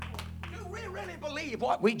really believe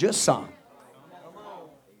what we just sung?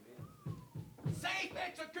 Safe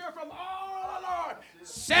and secure from all the Lord.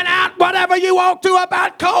 Send out whatever you want to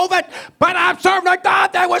about COVID, but I'm serving a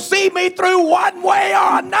God that will see me through one way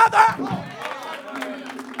or another.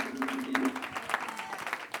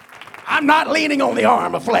 I'm not leaning on the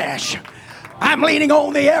arm of flesh. I'm leaning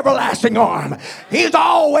on the everlasting arm. He's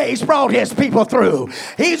always brought his people through.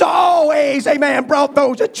 He's always, amen, brought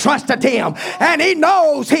those that trusted him. And he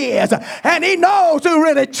knows his. And he knows who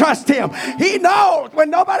really trust him. He knows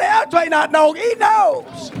when nobody else may not know. He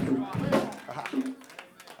knows.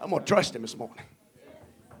 I'm going to trust him this morning.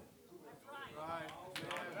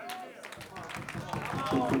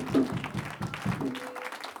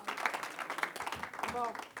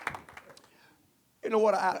 You know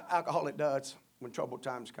what an alcoholic does when troubled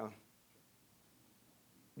times come?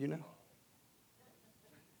 You know?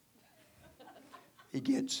 He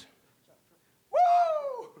gets,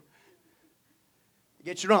 woo! He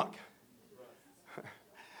gets drunk.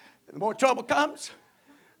 And the more trouble comes,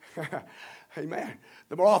 amen,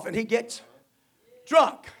 the more often he gets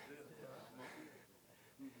drunk.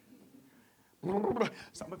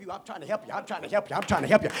 Some of you, I'm trying to help you. I'm trying to help you. I'm trying to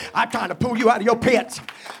help you. I'm trying to pull you out of your pits.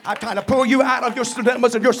 I'm trying to pull you out of your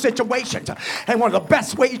dilemmas and your situations. And one of the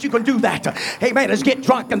best ways you can do that, amen, is get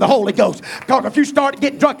drunk in the Holy Ghost. Because if you start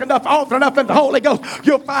getting drunk enough, often enough in the Holy Ghost,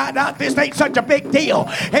 you'll find out this ain't such a big deal.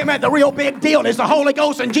 Amen. The real big deal is the Holy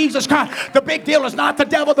Ghost and Jesus Christ. The big deal is not the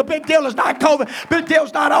devil. The big deal is not COVID. The big deal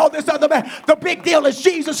is not all this other man. The big deal is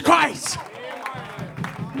Jesus Christ.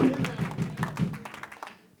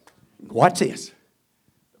 Watch this.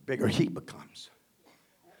 The bigger he becomes,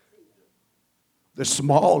 the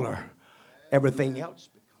smaller everything else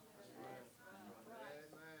becomes.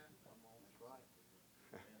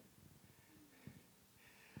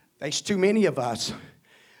 There's too many of us.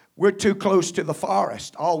 We're too close to the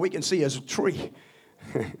forest. All we can see is a tree.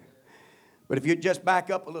 But if you just back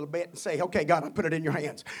up a little bit and say, okay, God, I put it in your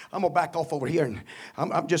hands. I'm going to back off over here, and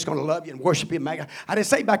I'm just going to love you and worship you. I didn't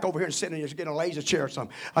say back over here and sit in get a lazy chair or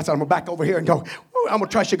something. I said, I'm going to back over here and go, I'm going to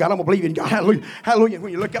trust you, God. I'm going to believe in God. Hallelujah. Hallelujah.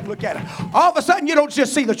 When you look up and look at it, all of a sudden, you don't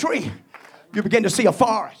just see the tree. You begin to see a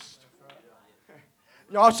forest.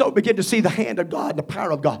 You also begin to see the hand of God, the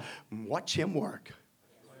power of God. Watch him work.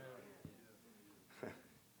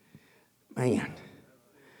 Man.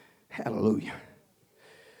 Hallelujah.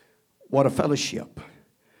 What a fellowship.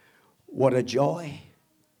 What a joy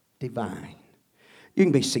divine. You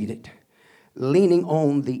can be seated. Leaning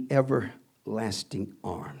on the everlasting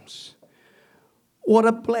arms. What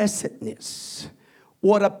a blessedness.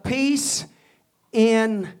 What a peace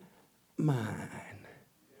in mind.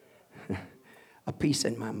 A peace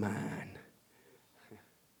in my mind.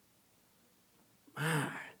 My,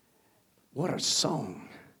 what a song.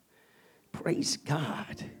 Praise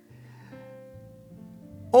God.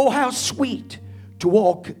 Oh, how sweet to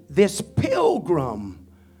walk this pilgrim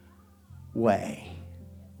way.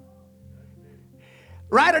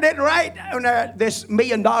 Right or didn't right on this $1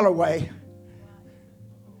 million way.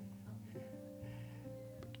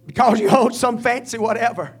 Because you hold some fancy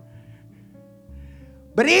whatever.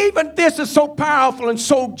 But even this is so powerful and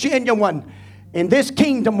so genuine in this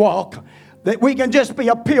kingdom walk that we can just be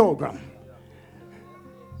a pilgrim.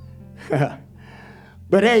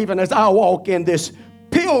 But even as I walk in this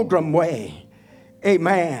pilgrim way,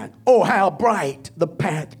 amen. Oh, how bright the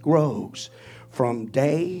path grows from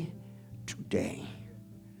day to day.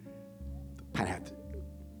 The path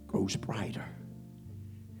grows brighter.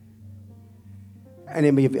 And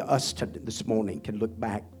any of us this morning can look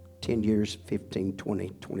back 10 years, 15, 20,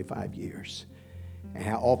 25 years, and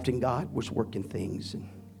how often God was working things. And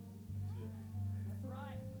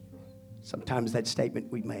sometimes that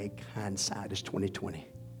statement we make, hindsight is 20/20.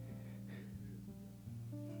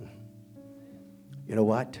 You know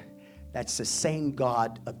what? That's the same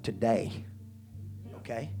God of today.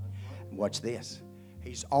 Okay? And watch this.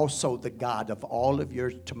 He's also the God of all of your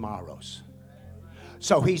tomorrows.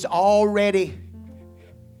 So he's already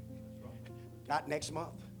got next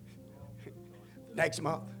month,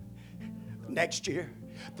 next year,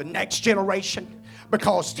 the next generation.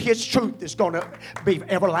 Because his truth is going to be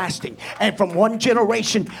everlasting. And from one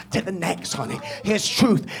generation to the next, honey. His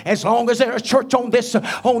truth. As long as there's a church on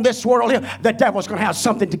this world here, the devil's going to have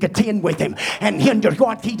something to contend with him and hinder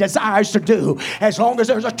what he desires to do. As long as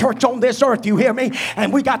there's a church on this earth, you hear me?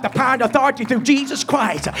 And we got the power and authority through Jesus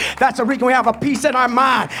Christ. That's the reason we have a peace in our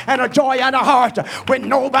mind and a joy in our heart. When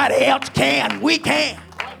nobody else can, we can.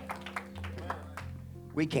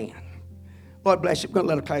 We can. Lord bless you. We're going to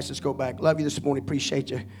let our classes go back. Love you this morning.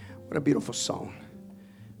 Appreciate you. What a beautiful song.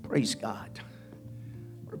 Praise God.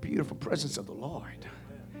 What a beautiful presence of the Lord.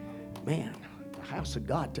 Man. house of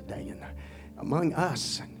God today and among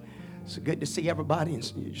us. And it's so good to see everybody.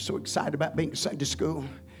 And you're so excited about being in Sunday school.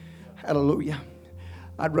 Hallelujah.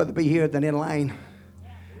 I'd rather be here than in line.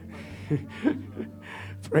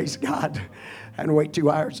 Praise God. And wait 2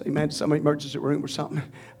 hours. Amen. Some emergency room or something.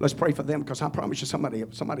 Let's pray for them, because I promise you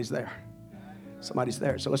somebody's there. Somebody's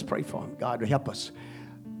there. So let's pray for them. God will help us.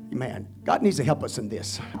 Amen. God needs to help us in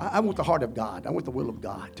this. I want the heart of God. I want the will of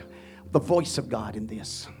God. The voice of God in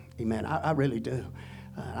this. Amen. I really do.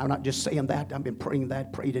 I'm not just saying that. I've been praying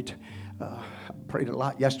that. Prayed it a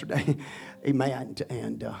lot yesterday. Amen.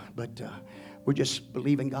 But we're just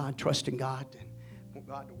believing God, trusting God, and want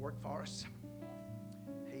God to work for us.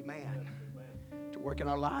 Amen. To work in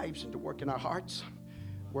our lives and to work in our hearts.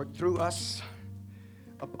 Work through us.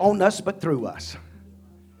 On us, but through us.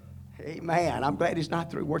 Amen. I'm glad he's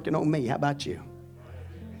not through working on me. How about you?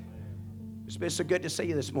 It's been so good to see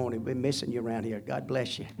you this morning. We've been missing you around here. God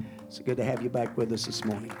bless you. It's good to have you back with us this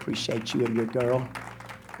morning. Appreciate you and your girl.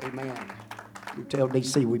 Amen. You tell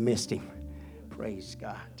DC we missed him. Praise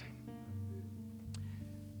God.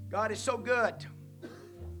 God is so good.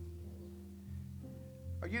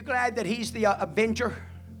 Are you glad that he's the avenger?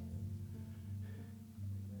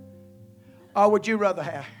 Or would you rather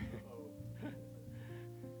have?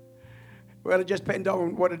 Well, it just depends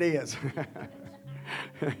on what it is.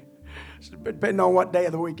 Depending on what day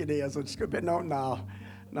of the week it is. It's depending on,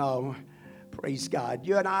 no. Praise God.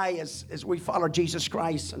 You and I, as we follow Jesus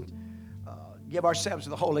Christ and give ourselves to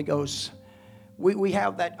the Holy Ghost, we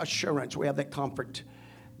have that assurance, we have that comfort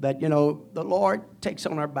that, the Lord takes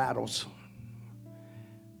on our battles.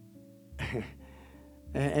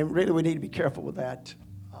 And really we need to be careful with that.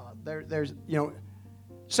 There's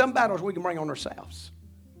some battles we can bring on ourselves.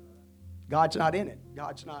 God's not in it.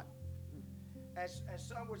 God's not. As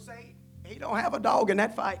some would say, he don't have a dog in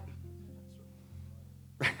that fight.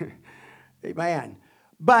 Amen.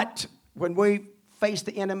 But when we face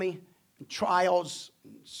the enemy, trials,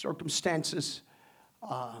 circumstances,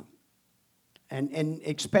 and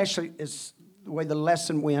especially as the way the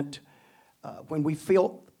lesson went, when we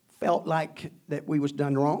felt like that we was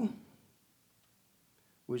done wrong,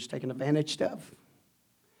 we was taken advantage of,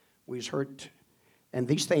 we was hurt, and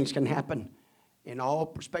these things can happen in all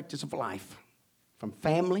perspectives of life, from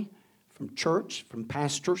family, from church, from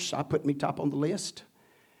pastors. I put me top on the list,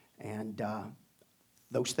 and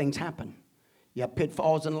those things happen. You have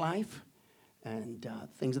pitfalls in life and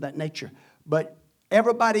things of that nature. But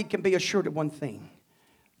everybody can be assured of one thing.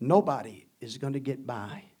 Nobody is going to get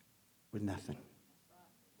by with nothing.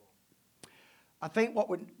 I think what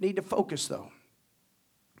we need to focus, though,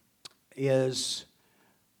 is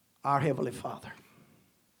our Heavenly Father.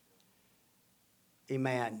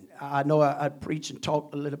 Amen. I know I preach and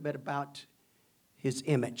talk a little bit about His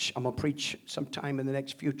image. I'm going to preach sometime in the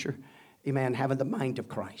next future, amen, having the mind of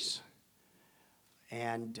Christ.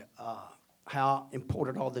 And how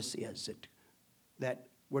important all this is, that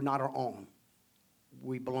we're not our own.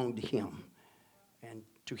 We belong to Him and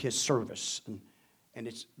to His service. And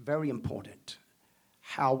it's very important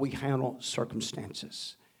how we handle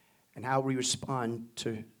circumstances and how we respond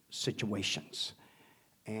to situations.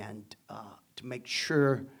 And to make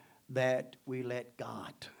sure that we let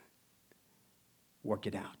God work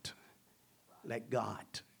it out. Let God.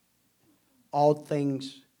 All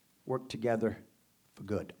things work together for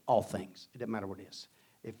good. All things. It doesn't matter what it is.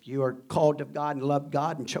 If you are called of God and love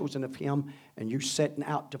God and chosen of Him, and you're setting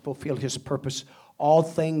out to fulfill His purpose, all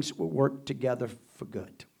things will work together for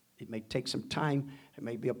good. It may take some time. It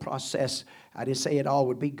may be a process. I didn't say it all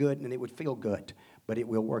would be good and it would feel good, but it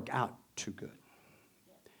will work out to good.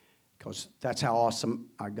 Because that's how awesome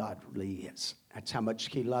our God really is. That's how much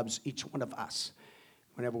He loves each one of us.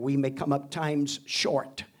 Whenever we may come up times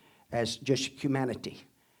short as just humanity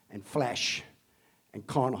and flesh and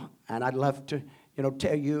carnal. And I'd love to,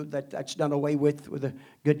 tell you that that's done away with a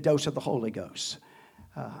good dose of the Holy Ghost.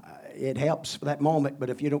 It helps for that moment, but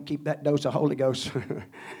if you don't keep that dose of Holy Ghost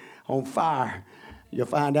on fire, you'll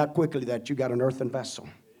find out quickly that you got an earthen vessel.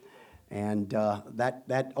 And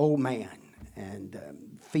that old man and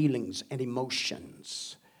feelings and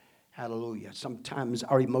emotions, hallelujah. Sometimes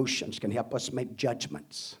our emotions can help us make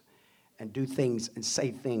judgments and do things and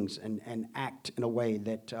say things and act in a way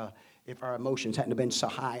that if our emotions hadn't been so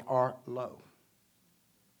high or low.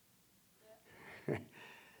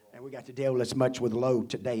 And we got to deal as much with low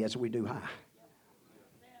today as we do high.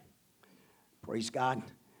 Praise God.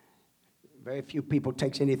 Very few people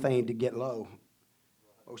takes anything to get low.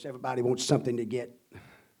 Most everybody wants something to get.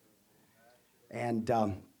 And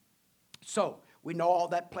so we know all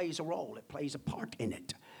that plays a role. It plays a part in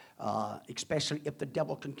it. especially if the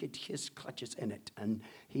devil can get his clutches in it. And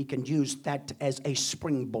he can use that as a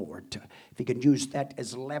springboard. If he can use that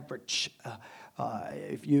as leverage.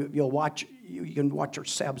 If you'll watch, you can watch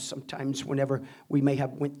yourselves sometimes whenever we may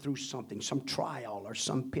have went through something, some trial or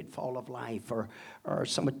some pitfall of life or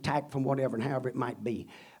some attack from whatever and however it might be.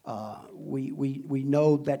 We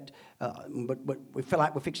know that, but we feel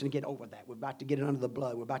like we're fixing to get over that. We're about to get it under the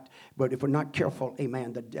blood. But if we're not careful,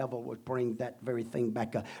 amen, the devil will bring that very thing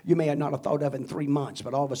back up. You may not have thought of it in 3 months,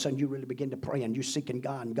 but all of a sudden you really begin to pray and you're seeking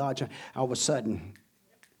God, and God's all of a sudden,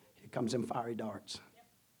 here comes them fiery darts.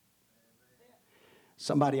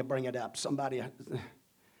 Somebody will bring it up. Something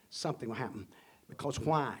will happen. Because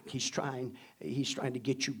why? He's trying to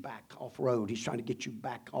get you back off road. He's trying to get you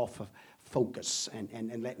back off of focus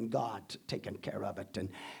and letting God taking care of it.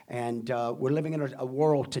 And we're living in a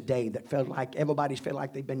world today that everybody feels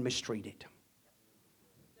like they've been mistreated.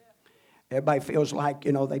 Everybody feels like,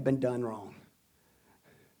 they've been done wrong.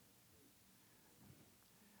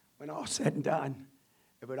 When all's said and done,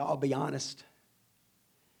 if we'd all be honest,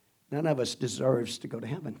 none of us deserves to go to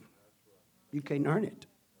heaven. You can't earn it.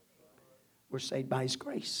 We're saved by His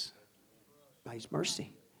grace, by His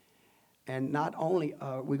mercy. And not only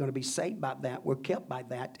are we going to be saved by that, we're kept by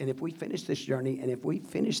that. And if we finish this journey and if we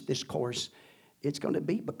finish this course, it's going to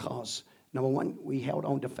be because, number one, we held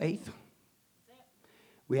on to faith.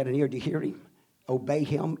 We had an ear to hear Him, obey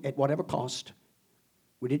Him at whatever cost.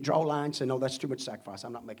 We didn't draw lines and say, no, that's too much sacrifice.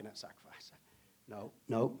 I'm not making that sacrifice.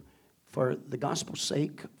 No. For the gospel's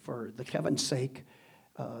sake, for the heaven's sake,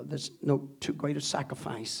 there's no too great a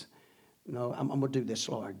sacrifice. No, I'm going to do this,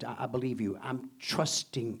 Lord. I believe you. I'm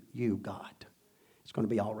trusting you, God. It's going to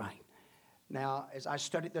be all right. Now, as I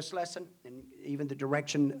studied this lesson, and even the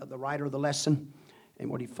direction of the writer of the lesson, and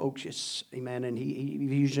what he focuses, amen, and he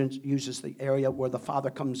uses the area where the father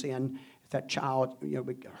comes in. If that child,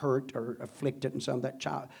 hurt or afflicted, and some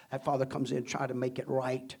that father comes in and try to make it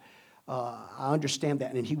right. I understand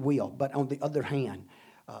that, and he will. But on the other hand,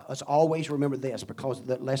 let's always remember this, because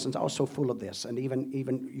the lesson's also full of this. And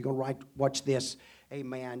even you're going to watch this,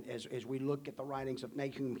 amen, as we look at the writings of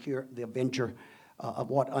Nahum here, the avenger, of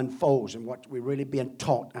what unfolds and what we're really being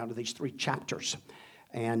taught out of these 3 chapters.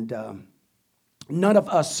 And none of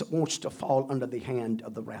us wants to fall under the hand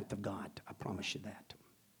of the wrath of God. I promise you that.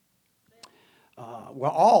 We're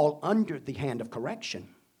all under the hand of correction.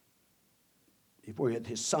 If we're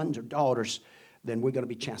His sons or daughters, then we're going to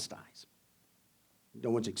be chastised. No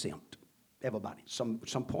one's exempt. Everybody. Some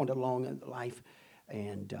point along in life.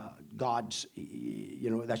 And God's,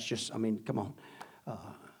 that's just, come on.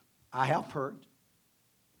 I have heard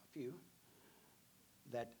a few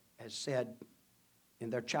that has said in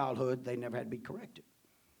their childhood they never had to be corrected.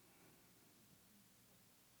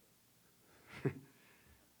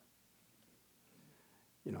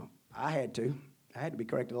 I had to be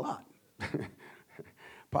corrected a lot.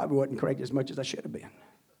 Probably wasn't corrected as much as I should have been.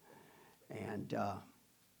 And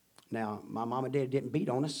now, my mom and dad didn't beat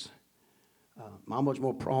on us. Mom was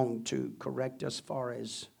more prone to correct us as far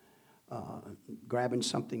as grabbing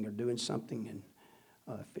something or doing something, and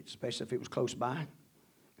especially if it was close by.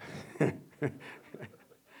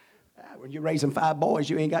 When you're raising 5 boys,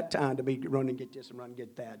 you ain't got time to be run and get this and run and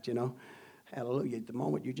get that, Hallelujah. At the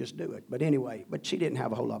moment, you just do it. But anyway, she didn't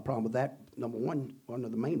have a whole lot of problem with that. Number one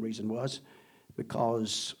of the main reasons was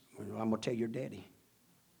because, I'm going to tell your daddy.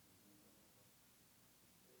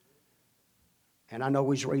 And I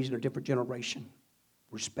know he's raising a different generation.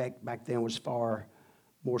 Respect back then was far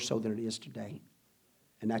more so than it is today.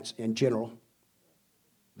 And that's in general.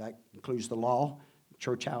 That includes the law,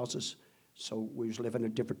 church houses. So we was living a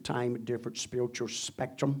different time, a different spiritual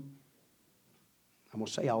spectrum. I'm going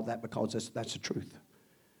to say all that because that's the truth.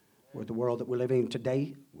 With the world that we're living in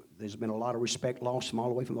today, there's been a lot of respect lost from all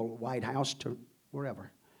the way from the White House to wherever.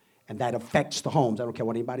 And that affects the homes. I don't care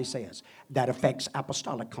what anybody says. That affects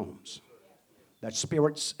apostolic homes. That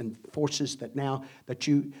spirits and forces that now that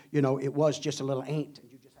it was just a little ant and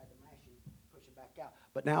you just had to mash and push it back out.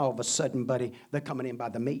 But now all of a sudden, buddy, they're coming in by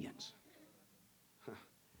the millions.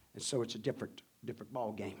 And so it's a different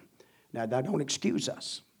ball game. Now, that don't excuse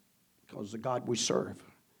us because the God we serve,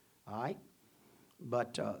 all right?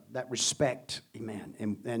 But that respect, amen.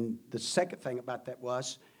 And the second thing about that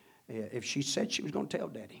was, if she said she was going to tell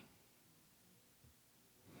Daddy,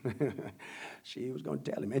 she was going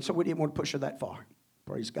to tell him. And so we didn't want to push her that far.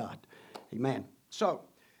 Praise God. Amen. So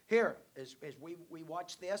here, as we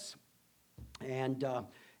watch this, and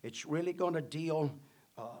it's really going to deal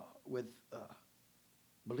with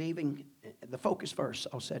believing. The focus verse,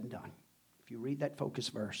 all said and done. If you read that focus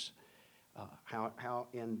verse, how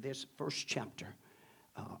in this first chapter,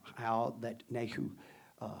 how that Nahum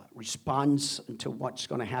responds to what's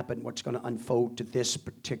going to happen, what's going to unfold to this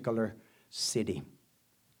particular city.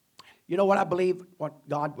 You know what I believe what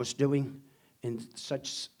God was doing in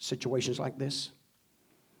such situations like this?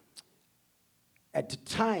 At the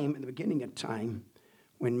time, in the beginning of time,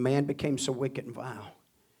 when man became so wicked and vile,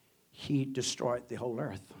 he destroyed the whole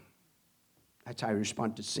earth. That's how he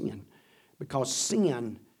responded to sin. Because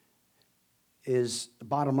sin is, the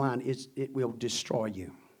bottom line, is it will destroy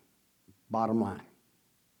you. Bottom line.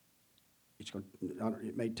 It's going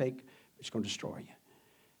to destroy you.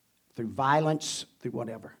 Through violence, through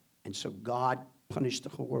whatever. And so God punished the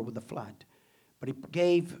whole world with a flood. But he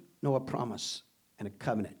gave Noah a promise and a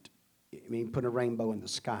covenant. I mean, he put a rainbow in the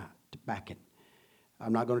sky to back it.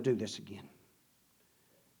 I'm not going to do this again.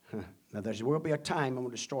 Now, there will be a time I'm going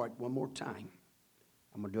to destroy it one more time.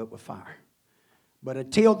 I'm going to do it with fire. But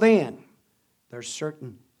until then, there's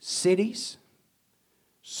certain cities,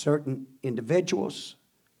 certain individuals,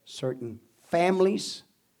 certain families,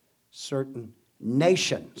 certain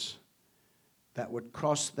nations that would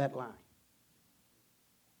cross that line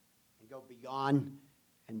and go beyond,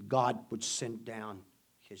 and God would send down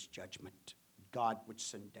his judgment. God would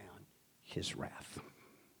send down his wrath.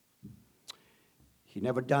 He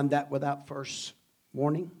never done that without first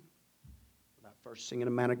warning, without first singing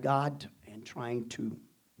a man of God and trying to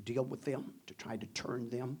deal with them, to try to turn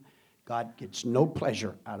them. God gets no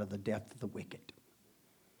pleasure out of the death of the wicked.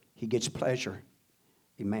 He gets pleasure,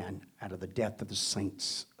 amen, out of the death of the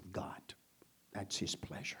saints of God. That's his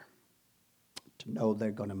pleasure, to know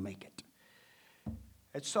they're going to make it.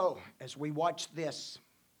 And so, as we watch this,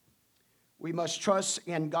 we must trust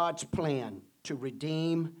in God's plan to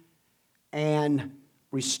redeem and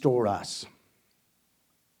restore us.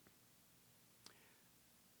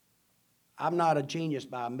 I'm not a genius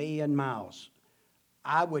by a million miles.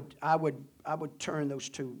 I would turn those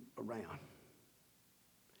two around.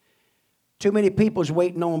 Too many people's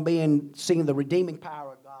waiting on seeing the redeeming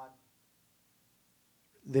power of God,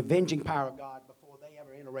 the avenging power of God, before they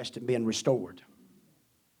ever interested in being restored.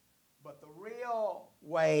 But the real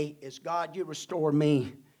way is, God, you restore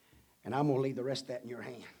me, and I'm going to leave the rest of that in your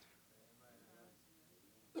hand.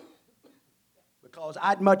 Because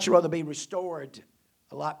I'd much rather be restored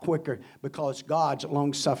a lot quicker, because God's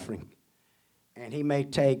long-suffering. And he may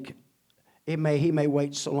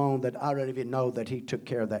wait so long that I don't even know that he took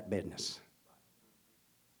care of that business.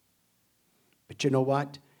 But you know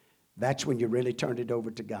what? That's when you really turned it over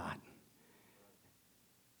to God.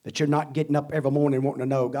 That you're not getting up every morning wanting to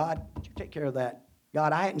know, God, did you take care of that?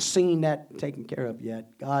 God, I hadn't seen that taken care of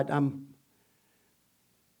yet. God,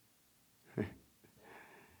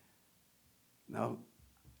 No,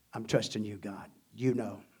 I'm trusting you, God. You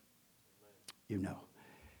know. You know.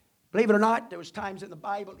 Believe it or not, there was times in the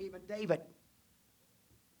Bible, even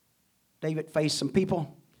David faced some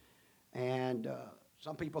people, and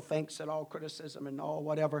some people think that all criticism and all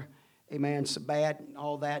whatever, amen, is bad and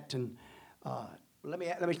all that. And let me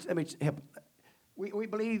help. We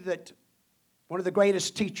believe that one of the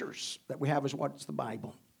greatest teachers that we have is what's the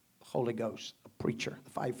Bible, the Holy Ghost, a preacher, the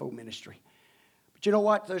fivefold ministry. But you know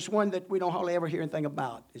what? There's one that we don't hardly ever hear anything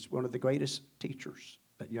about. It's one of the greatest teachers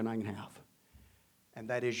that you and I can have. And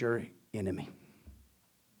that is your enemy.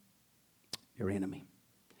 Your enemy.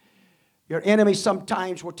 Your enemy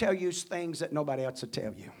sometimes will tell you things that nobody else will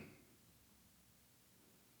tell you.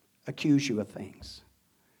 Accuse you of things.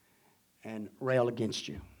 And rail against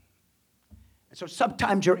you. And so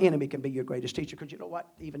sometimes your enemy can be your greatest teacher. Because you know what?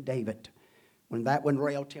 Even David, when that one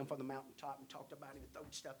railed him from the mountaintop and talked about him and threw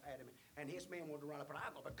stuff at him, and his men wanted to run up, and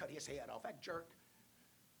I'm going to cut his head off. That jerk.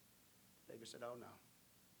 David said, oh no,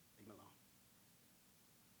 leave him alone.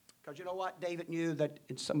 Because you know what? David knew that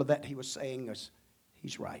in some of that he was saying is,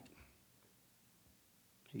 he's right.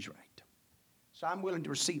 He's right. So I'm willing to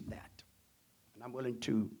receive that. And I'm willing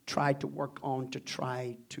to try to work on to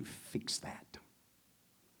try to fix that.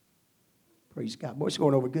 Praise God. Boy, it's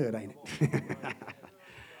going over good, ain't it?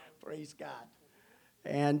 Praise God.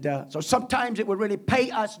 And so sometimes it would really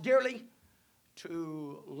pay us dearly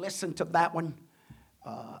to listen to that one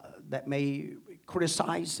that may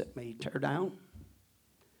criticize, that may tear down.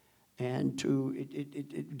 And to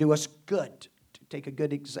it do us good to take a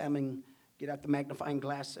good examine, get out the magnifying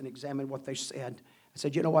glass and examine what they said. I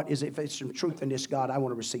said, you know what? If there's some truth in this, God, I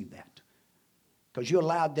want to receive that. Because you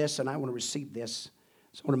allowed this and I want to receive this.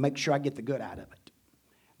 So I want to make sure I get the good out of it.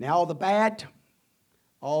 Now all the bad,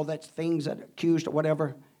 all that things that are accused or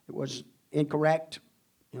whatever, it was incorrect,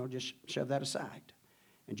 just shove that aside.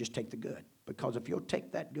 And just take the good. Because if you'll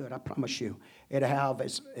take that good, I promise you, it'll have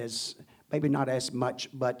as maybe not as much,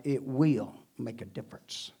 but it will make a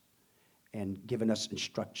difference. and given us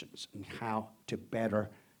instructions on how to better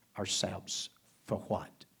ourselves for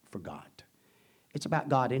what? For God. It's about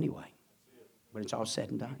God anyway, when it's all said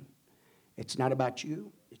and done. It's not about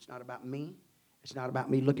you. It's not about me. It's not about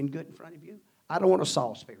me looking good in front of you. I don't want a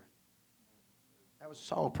Saul spirit. That was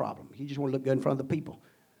Saul's problem. He just wanted to look good in front of the people.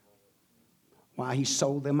 Why? He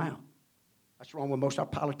sold them out. That's wrong with most of our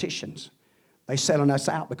politicians. They're selling us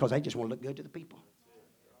out because they just want to look good to the people.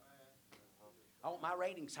 I want my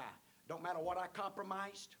ratings high. Don't matter what I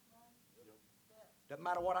compromised. Doesn't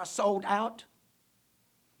matter what I sold out.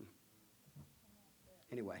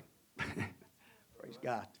 Anyway, praise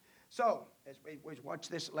God. So, as we watch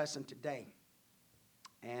this lesson today,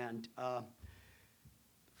 and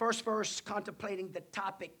first verse, contemplating the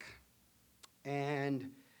topic, and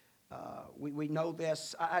we know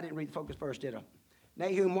this. I didn't read the focus verse, did I?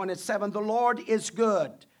 Nahum 1:7, the Lord is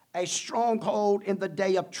good, a stronghold in the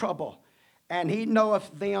day of trouble, and he knoweth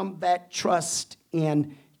them that trust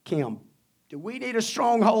in him. Do we need a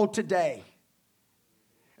stronghold today?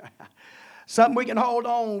 Something we can hold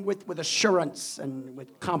on with assurance and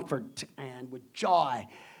with comfort and with joy.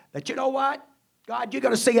 That you know what? God, you're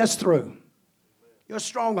going to see us through. You're a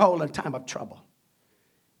stronghold in time of trouble.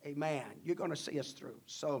 Amen. You're going to see us through.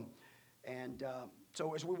 So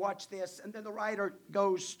as we watch this, and then the writer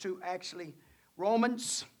goes to actually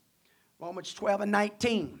Romans 12 and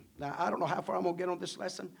 19. Now, I don't know how far I'm going to get on this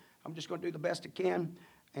lesson. I'm just going to do the best I can.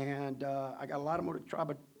 And I got a lot of more to try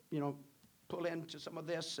to, pull into some of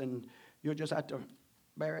this, and you'll just have to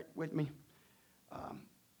bear it with me.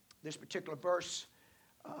 This particular verse,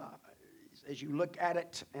 as you look at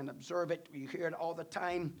it and observe it, you hear it all the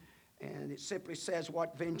time, and it simply says,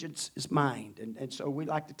 what vengeance is mine. And so we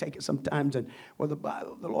like to take it sometimes, and well,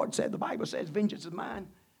 the Lord said, the Bible says, vengeance is mine.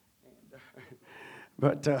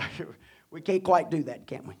 But we can't quite do that,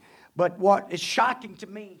 can we? But what is shocking to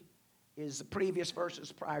me is the previous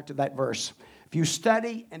verses prior to that verse. If you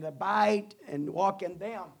study and abide and walk in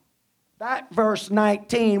them, that verse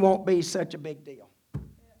 19 won't be such a big deal.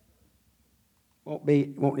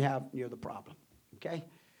 Won't have near the problem. Okay?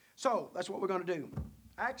 So that's what we're going to do.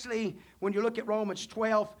 Actually, when you look at Romans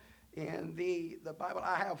 12, in the Bible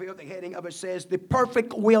I have here, the heading of it says, the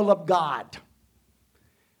perfect will of God.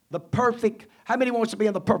 How many wants to be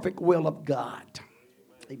in the perfect will of God?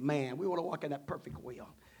 Amen. We want to walk in that perfect will.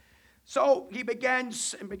 So he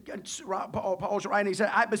begins Paul's writing, he said,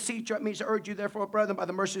 I beseech you, it means to urge you, therefore, brethren, by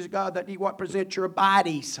the mercies of God, that ye what present your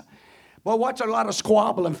bodies. Well, what's a lot of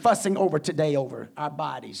squabble and fussing over today over our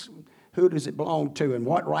bodies? Who does it belong to and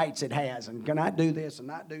what rights it has? And can I do this and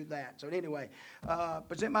not do that? So anyway,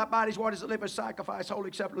 present my bodies, what is a living sacrifice, holy,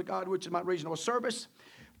 acceptable to God, which is my reasonable service.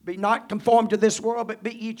 Be not conformed to this world, but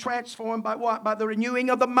be ye transformed by what? By the renewing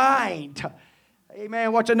of the mind.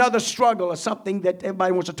 Amen. What's another struggle or something that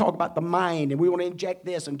everybody wants to talk about, the mind, and we want to inject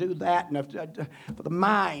this and do that and for the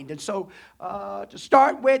mind. And so to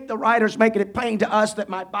start with, the writer's making it plain to us that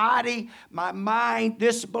my body, my mind,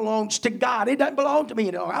 this belongs to God. It doesn't belong to me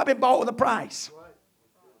anymore. I've been bought with a price.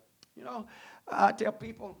 I tell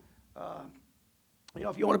people,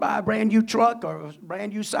 if you want to buy a brand new truck or a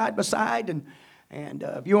brand new side by side, and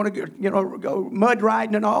if you want to go mud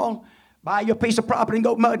riding and all, buy your piece of property and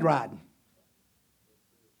go mud riding.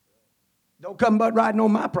 Don't come mud riding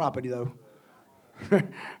on my property, though.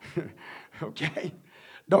 Okay?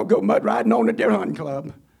 Don't go mud riding on the deer hunting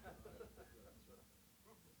club.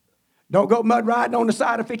 Don't go mud riding on the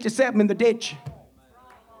side of 57 in the ditch.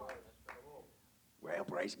 Well,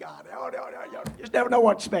 praise God. You just never know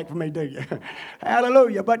what to expect from me, do you?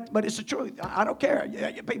 Hallelujah. But it's the truth. I don't care.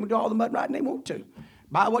 People do all the mud riding they want to.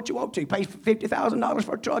 Buy what you want to. Pay $50,000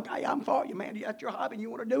 for a truck. Hey, I'm for you, man. That's your hobby and you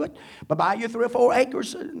want to do it. But buy you 3 or 4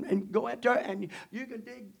 acres and go out there and you can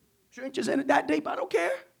dig trenches in it that deep. I don't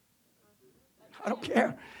care. I don't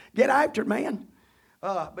care. Get after it, man.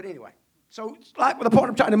 But anyway, so it's like the point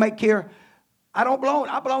I'm trying to make here, I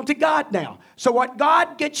belong to God now. So what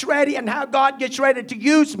God gets ready and how God gets ready to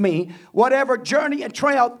use me, whatever journey and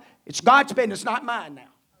trail, it's God's business, not mine now.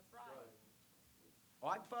 Oh,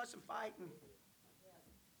 I can fuss and fight and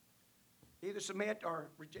either submit or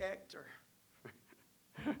reject,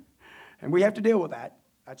 and we have to deal with that.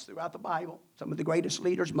 That's throughout the Bible. Some of the greatest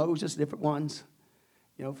leaders, Moses, different ones,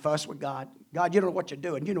 fuss with God. God, you don't know what you're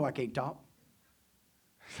doing. You know I can't talk.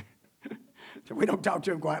 So we don't talk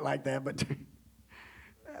to him quite like that, but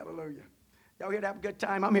hallelujah. Y'all here to have a good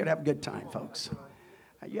time? I'm here to have a good time, folks.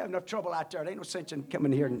 You have enough trouble out there. There ain't no sense in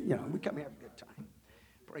coming here and, we come here to have a good time.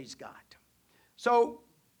 Praise God. So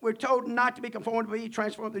we're told not to be conformed, but be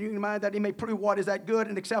transformed to the union mind, that he may prove what is that good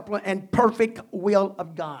and acceptable and perfect will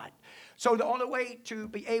of God. So the only way to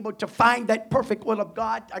be able to find that perfect will of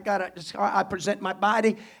God, I present my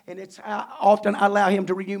body, and it's how often I allow Him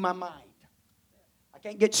to renew my mind. I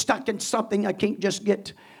can't get stuck in something. I can't just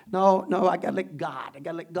get, no, I got to let God. I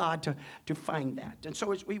got to let God to find that. And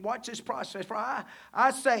so as we watch this process, for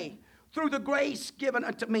I say, through the grace given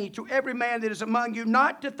unto me, to every man that is among you,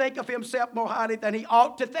 not to think of himself more highly than he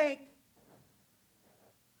ought to think.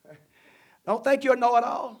 Don't think you're a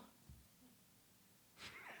know-it-all.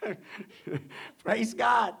 Praise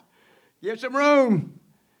God. Give some room.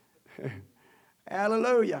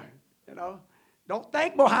 Hallelujah. Don't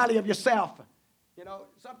think more highly of yourself.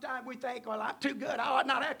 Sometimes we think, well, I'm too good. I ought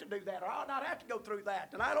not have to do that, or I ought not have to go through that.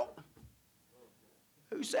 And I don't.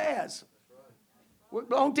 Who says? We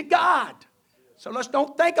belong to God. So let's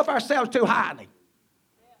don't think of ourselves too highly.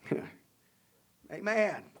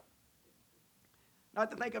 Amen. Not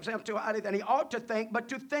to think of himself too highly than he ought to think, but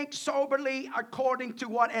to think soberly according to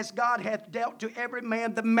what as God hath dealt to every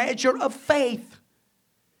man the measure of faith.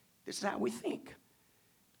 This is how we think.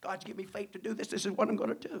 God's given me faith to do this. This is what I'm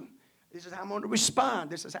going to do. This is how I'm going to respond.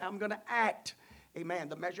 This is how I'm going to act. Amen.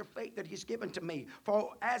 The measure of faith that He's given to me. For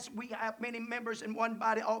as we have many members in one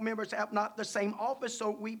body, all members have not the same office.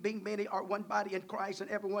 So we being many are one body in Christ,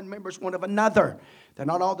 and everyone members one of another. They're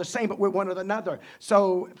not all the same, but we're one of another.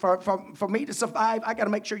 So for me to survive, I got to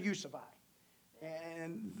make sure you survive.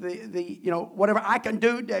 And whatever I can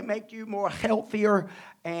do to make you more healthier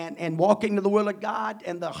and walking to the will of God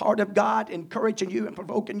and the heart of God, encouraging you and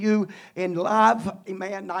provoking you in love,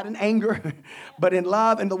 amen, not in anger, but in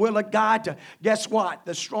love and the will of God. Guess what?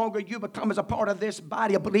 The stronger you become as a part of this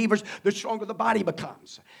body of believers, the stronger the body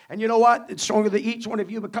becomes. And you know what? The stronger that each one of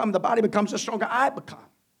you become, the body becomes, the stronger I become.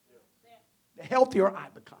 The healthier I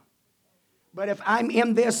become. But if I'm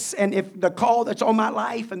in this, and if the call that's on my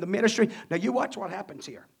life and the ministry, now you watch what happens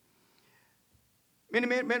here. Many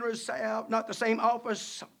members have not the same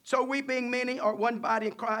office. So we being many are one body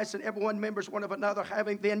in Christ, and every one members one of another,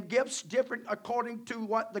 having then gifts different according to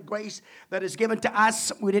what the grace that is given to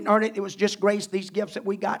us. We didn't earn it. It was just grace, these gifts that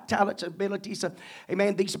we got, talents, abilities.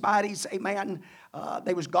 Amen. These bodies, amen.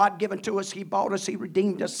 They was God given to us. He bought us. He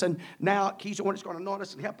redeemed us. And now He's the one that's going to anoint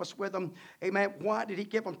us and help us with them. Amen. Why did He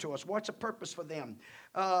give them to us? What's the purpose for them?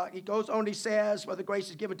 He goes on, he says, for the grace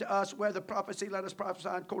is given to us, where the prophecy, let us prophesy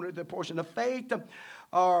according to the portion of faith.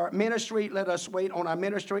 Our ministry, let us wait on our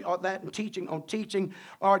ministry, or that and teaching on teaching.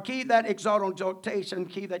 Or he that exalt on exaltation,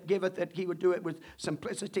 he that giveth, that he would do it with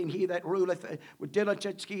simplicity, and he that ruleth with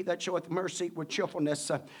diligence, he that showeth mercy with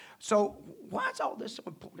cheerfulness. So why is all this so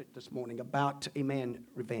important this morning about, amen,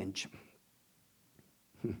 revenge?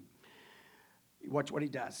 Watch what he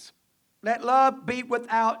does. Let love be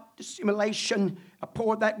without dissimulation.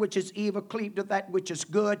 Abhor that which is evil, cleave to that which is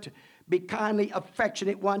good. Be kindly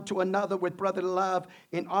affectionate one to another with brotherly love.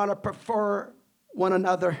 In honor, prefer one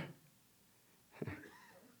another.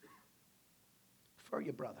 Prefer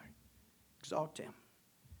your brother. Exalt him.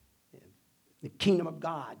 The kingdom of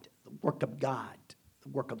God, the work of God, the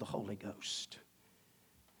work of the Holy Ghost.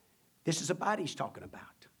 This is a body he's talking about.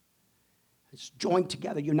 Let's join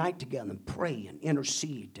together, unite together, and pray and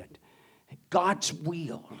intercede. And God's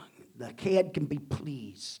will, the head can be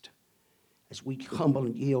pleased as we humble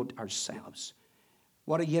and yield ourselves.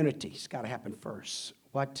 What a unity has got to happen first.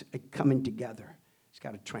 What a coming together has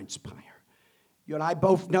got to transpire. You and I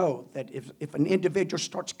both know that if an individual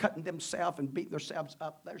starts cutting themselves and beating themselves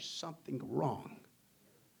up, there's something wrong.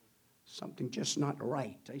 Something just not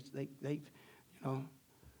right.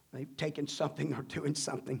 They've taken something or doing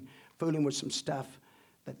something, fooling with some stuff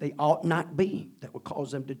that they ought not be, that will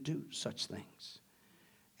cause them to do such things.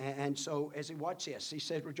 And so as he watches this, he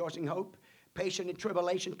says, rejoicing in hope, patient in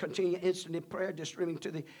tribulation, continue instant in prayer, distributing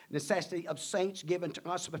to the necessity of saints, given to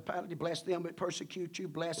us hospitality, bless them that persecute you,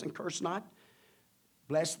 bless and curse not.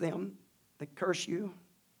 Bless them that curse you.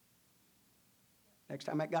 Next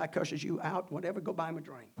time that guy curses you out, whatever, go buy him a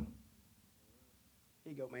drink.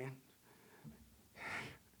 Here you go, man.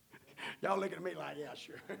 Y'all looking at me like, yeah,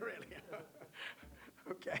 sure, really.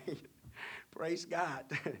 Okay. Praise God.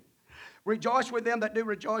 Rejoice with them that do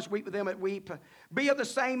rejoice, weep with them that weep. Be of the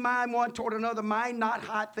same mind one toward another, mind not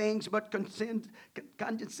high things, but condescend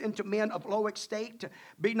to men of low estate.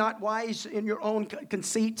 Be not wise in your own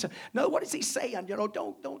conceit. No, what is he saying?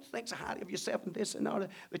 Don't think so highly of yourself and this and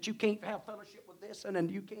that you can't have fellowship with this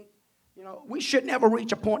and you can't. We should never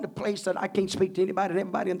reach a point in a place that I can't speak to anybody and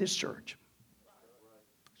everybody in this church.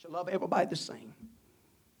 I should love everybody the same.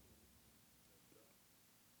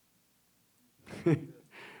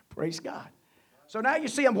 Praise God. So now you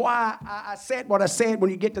see why I said what I said when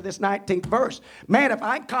you get to this 19th verse. Man, if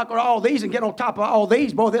I can conquer all these and get on top of all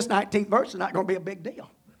these, boy, this 19th verse is not going to be a big deal.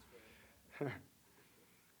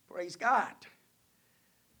 Praise God.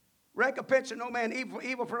 Recompense of no man evil for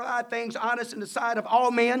evil, for thy things honest in the sight of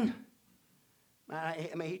all men. I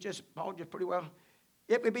mean, Paul just pretty well.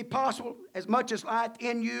 It would be possible, as much as life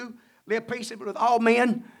in you, live peaceably with all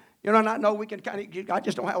men. You know, and I know we can I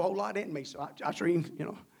just don't have a whole lot in me, so I sure, you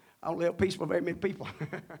know, I don't live peaceful with very many people.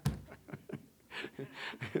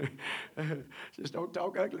 Just don't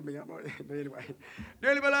talk ugly to me. But anyway.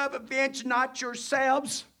 Dearly beloved, avenge not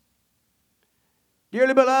yourselves.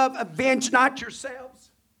 Dearly beloved, avenge not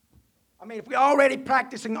yourselves. I mean, if we're already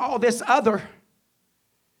practicing all this other,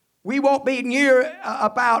 we won't be near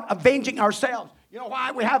about avenging ourselves. You know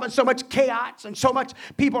why we're having so much chaos and so much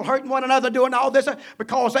people hurting one another doing all this?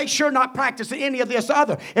 Because they sure not practicing any of this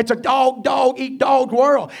other. It's a dog-eat-dog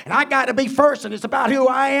world. And I got to be first, and it's about who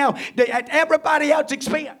I am at everybody else's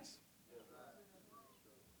expense.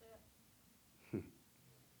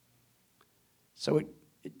 So it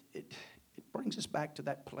brings us back to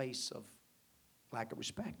that place of lack of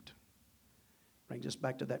respect. Brings us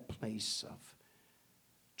back to that place of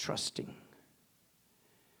trusting.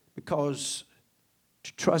 Because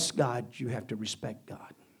to trust God, you have to respect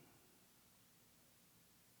God.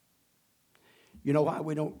 You know why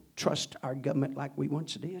we don't trust our government like we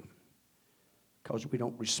once did? Because we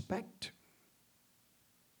don't respect.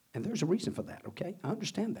 And there's a reason for that, okay? I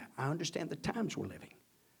understand that. I understand the times we're living.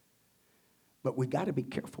 But we've got to be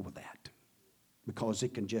careful with that. Because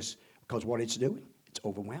because what it's doing, it's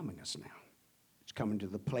overwhelming us now. It's coming to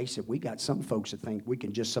the place that we got some folks that think we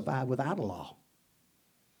can just survive without a law.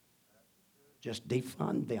 Just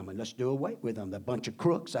defund them and let's do away with them. They're a bunch of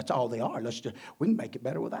crooks. That's all they are. We can make it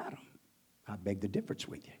better without them. I beg the difference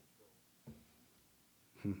with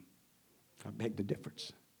you. I beg the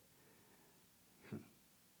difference.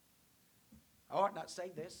 I ought not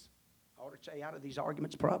say this. I ought to stay out of these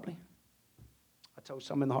arguments probably. I told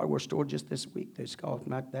some in the hardware store just this week, there's calls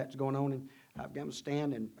like that's going on in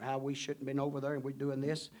Afghanistan and how we shouldn't have been over there and we're doing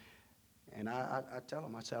this. And I tell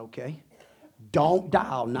them, I say, okay, don't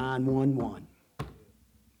dial 911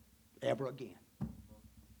 ever again.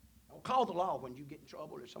 Don't call the law when you get in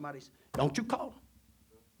trouble or somebody's, don't you call them.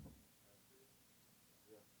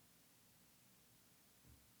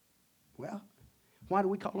 Well, why do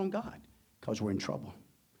we call on God? Because we're in trouble.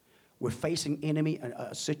 We're facing enemy,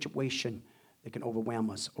 a situation that can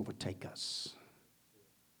overwhelm us, overtake us,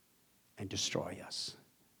 and destroy us.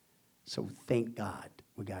 So thank God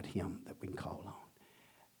we got him that we can call on.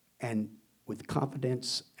 And with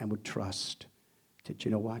confidence and with trust that,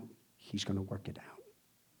 you know what? He's going to work it out.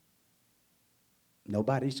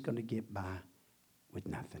 Nobody's going to get by with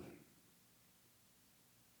nothing.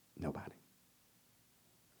 Nobody.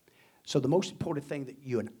 So the most important thing that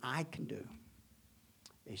you and I can do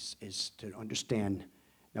is to understand,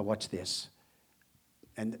 now watch this.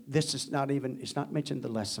 And this is not even, it's not mentioned in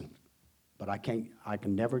the lesson, but I can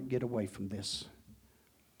never get away from this.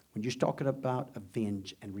 When you're talking about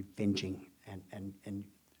avenge and revenging and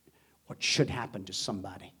what should happen to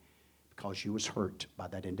somebody because you was hurt by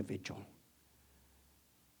that individual.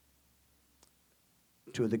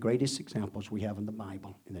 Two of the greatest examples we have in the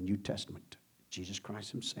Bible, in the New Testament, Jesus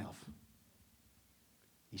Christ himself.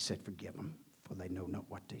 He said, forgive them, for they know not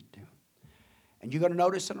what they do. And you're going to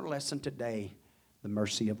notice in our lesson today the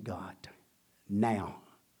mercy of God. Now,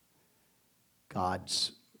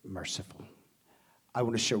 God's merciful. I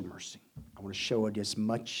want to show mercy. I want to show it as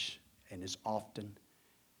much and as often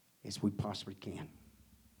as we possibly can.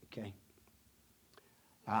 Okay?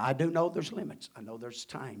 I do know there's limits. I know there's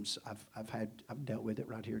times I've dealt with it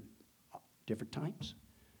right here, different times.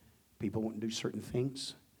 People won't do certain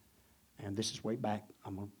things, and this is way back.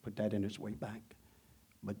 I'm going to put that in as way back.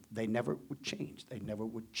 But they never would change. They never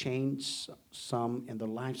would change some in their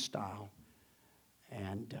lifestyle.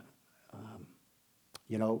 And,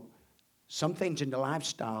 you know, some things in the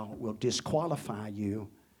lifestyle will disqualify you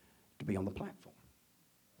to be on the platform.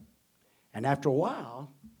 And after a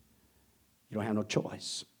while, you don't have no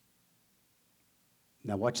choice.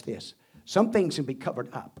 Now watch this. Some things can be covered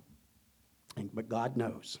up, but God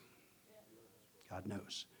knows. God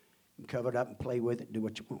knows. You can cover it up and play with it, do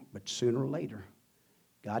what you want. But sooner or later,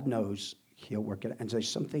 God knows he'll work it out. And there's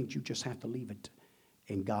some things you just have to leave it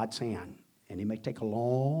in God's hand. And it may take a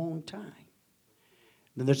long time.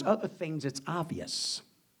 Then there's other things that's obvious.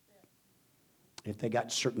 If they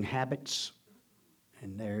got certain habits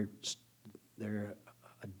and they're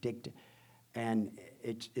addicted. And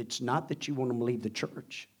it's not that you want them to leave the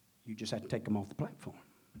church. You just have to take them off the platform.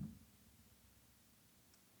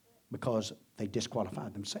 Because they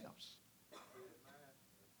disqualified themselves.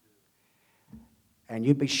 And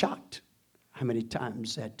you'd be shocked how many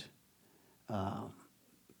times that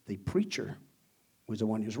the preacher was the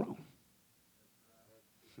one who was wrong.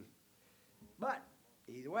 But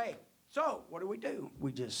either way, so what do?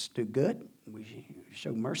 We just do good. We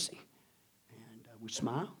show mercy. And we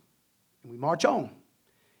smile. And we march on.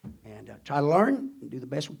 And try to learn and do the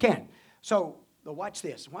best we can. So watch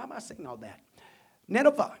this. Why am I saying all that?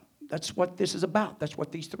 Nineveh, that's what this is about. That's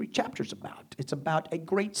what these 3 chapters are about. It's about a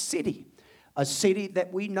great city. A city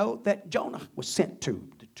that we know that Jonah was sent to.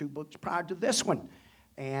 The 2 books prior to this one.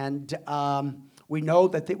 And we know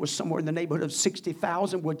that it was somewhere in the neighborhood of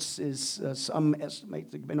 60,000, which is some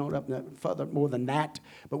estimates have been on up further more than that.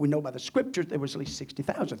 But we know by the scriptures there was at least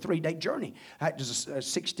 60,000. 3-day journey. That is a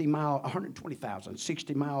 60-mile, 120,000,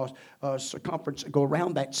 60 miles circumference go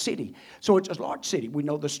around that city. So it's a large city. We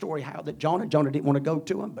know the story how that Jonah didn't want to go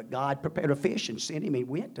to him, but God prepared a fish and sent him. He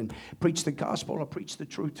went and preached the gospel or preached the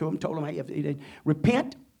truth to him, told him, hey, if he didn't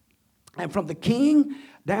repent. And from the king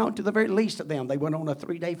down to the very least of them, they went on a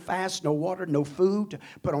 3-day fast, no water, no food,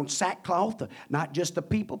 put on sackcloth, not just the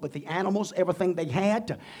people, but the animals, everything they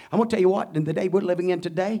had. I'm going to tell you what, in the day we're living in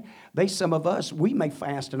today, some of us, we may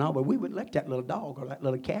fast and all, but we wouldn't let that little dog or that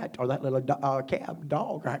little cat or that little dog or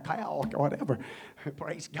cow or whatever.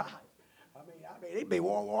 Praise God. It'd be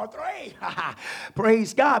World War III.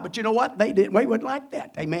 Praise God. But you know what? They wouldn't like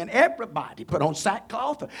that. Amen. Everybody put on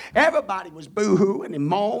sackcloth. Everybody was boo-hooing and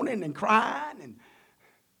moaning and crying. And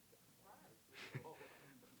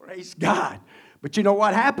praise God. But you know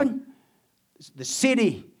what happened? The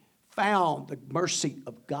city found the mercy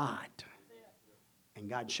of God. And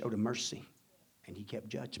God showed them mercy. And he kept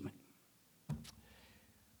judgment.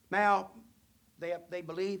 Now, they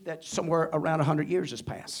believe that somewhere around 100 years has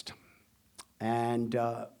passed. And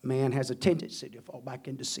man has a tendency to fall back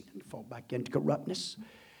into sin, fall back into corruptness.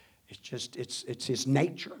 It's his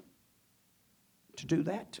nature to do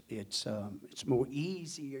that. It's more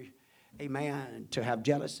easier, amen, to have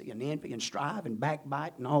jealousy and envy and strive and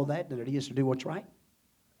backbite and all that than it is to do what's right.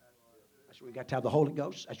 That's where we got to have the Holy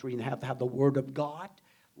Ghost. That's where you have to have the Word of God.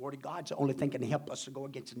 The Word of God's the only thing that can help us to go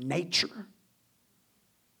against nature.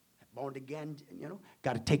 Born again,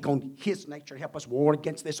 got to take on his nature, help us war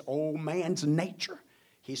against this old man's nature,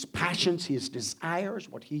 his passions, his desires,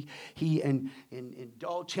 what he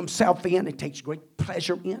indulges himself in and takes great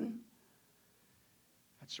pleasure in.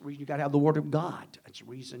 That's the reason you got to have the Word of God. That's the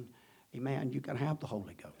reason, amen, you got to have the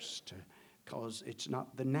Holy Ghost, because it's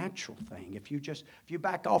not the natural thing. If you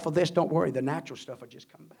back off of this, don't worry, the natural stuff will just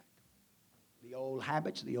come back. The old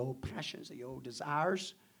habits, the old passions, the old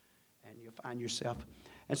desires, and you'll find yourself.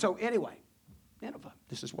 And so anyway, Nineveh,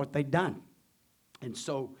 this is what they'd done. And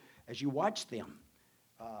so as you watch them,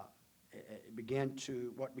 what begins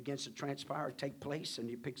to transpire, take place, and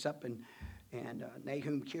he picks up, and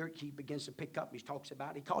Nahum Kirk, he begins to pick up, he talks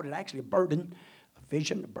about, he called it actually a burden, a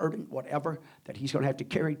vision, a burden, whatever, that he's going to have to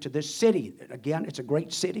carry to this city. Again, it's a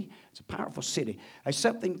great city. It's a powerful city. It's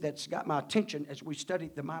something that's got my attention as we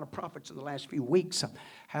studied the minor prophets in the last few weeks,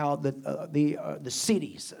 how the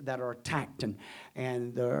cities that are attacked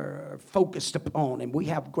and they're focused upon, and we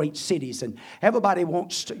have great cities, and everybody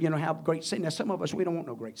wants to, have great cities. Now, some of us, we don't want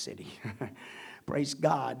no great city. Praise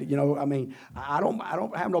God. I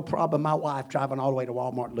don't have no problem with my wife driving all the way to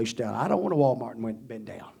Walmart in Lucedale. I don't want a Walmart in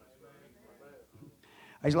Bendale.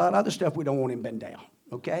 There's a lot of other stuff we don't want in Bendale,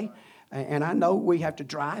 okay? And I know we have to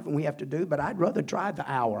drive and we have to do, but I'd rather drive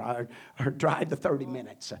the hour or drive the 30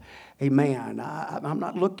 minutes. Amen. I'm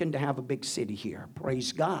not looking to have a big city here.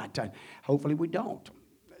 Praise God. Hopefully we don't.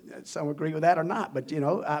 Some agree with that or not, but,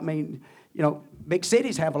 big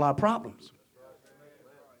cities have a lot of problems.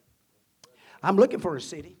 I'm looking for a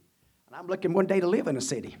city, and I'm looking one day to live in a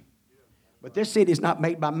city. But this city is not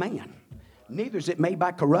made by man. Neither is it made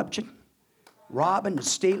by corruption, robbing and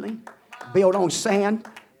stealing, built on sand,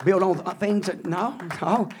 built on things that,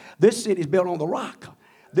 no. This city is built on the rock.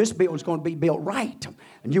 This building is going to be built right,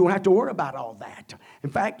 and you won't have to worry about all that. In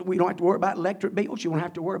fact, we don't have to worry about electric bills. You won't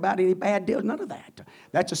have to worry about any bad deals, none of that.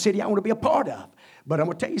 That's a city I want to be a part of. But I'm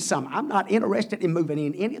going to tell you something. I'm not interested in moving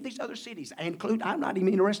in any of these other cities. I'm not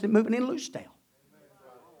even interested in moving in Lucedale.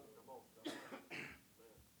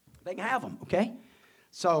 They can have them, okay?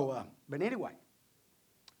 So, but anyway,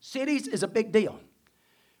 cities is a big deal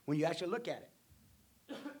when you actually look at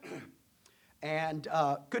it. And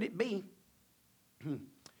could it be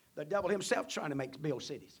the devil himself trying to build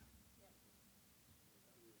cities?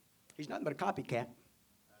 He's nothing but a copycat.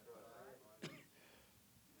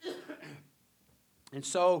 And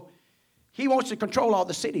so he wants to control all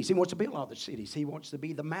the cities. He wants to build all the cities. He wants to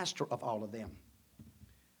be the master of all of them.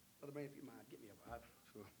 Brother Brandon, if you mind, get me a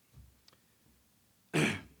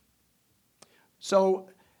ride. So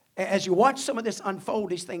As you watch some of this unfold,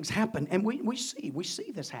 these things happen, and we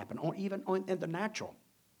see this happen, even in the natural.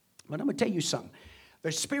 But I'm going to tell you something.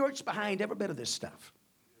 There's spirits behind every bit of this stuff,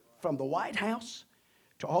 from the White House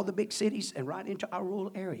to all the big cities and right into our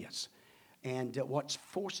rural areas. And what's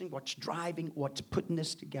forcing, what's driving, what's putting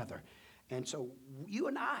this together. And so you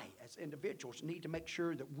and I, as individuals, need to make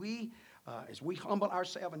sure that we, as we humble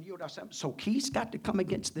ourselves and yield ourselves, so he's got to come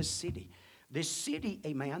against this city. This city,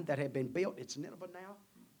 amen, that had been built, it's Nineveh now.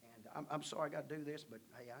 And I'm sorry I got to do this, but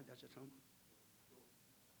hey, that's just something.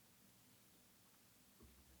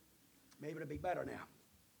 Maybe it'll be better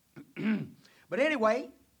now. But anyway,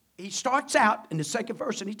 he starts out in the second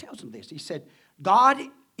verse and he tells them this. He said, God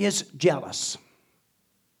is jealous.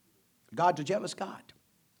 God's a jealous God.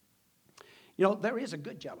 You know, there is a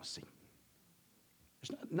good jealousy.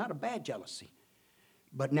 It's not a bad jealousy.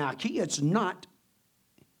 But now he's not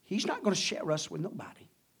going to share us with nobody,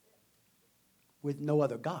 with no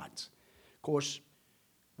other gods. Of course,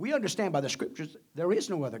 we understand by the scriptures there is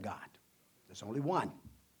no other God. There's only one.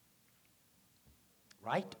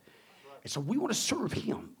 Right? And so we want to serve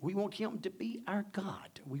him. We want him to be our God.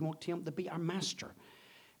 We want him to be our master.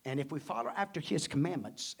 And if we follow after his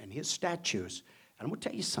commandments and his statutes, and I'm going to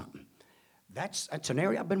tell you something. That's an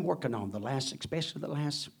area I've been working on especially the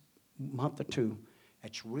last month or two.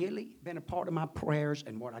 It's really been a part of my prayers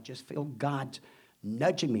and what I just feel God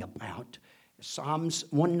nudging me about. Psalms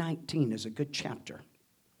 119 is a good chapter.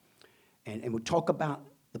 And we'll talk about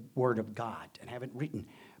the word of God and have it written.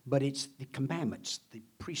 But it's the commandments, the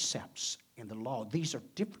precepts, and the law. These are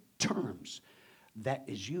different terms that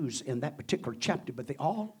is used in that particular chapter, but they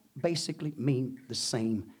all basically mean the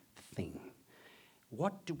same thing.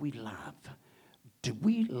 What do we love? Do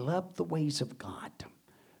we love the ways of God?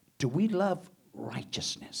 Do we love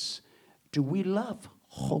righteousness? Do we love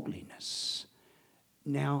holiness?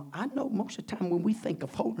 Now, I know most of the time when we think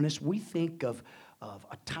of holiness, we think of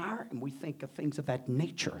attire and we think of things of that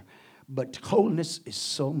nature. But holiness is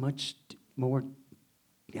so much more,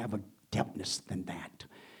 you have a depthness than that.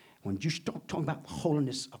 When you start talking about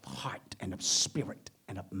holiness of heart and of spirit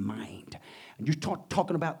and of mind, and you start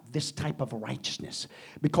talking about this type of righteousness,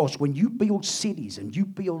 because when you build cities and you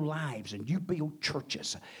build lives and you build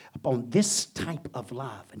churches upon this type of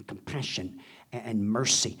love and compassion and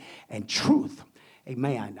mercy and truth,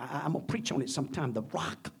 amen. I'm going to preach on it sometime. The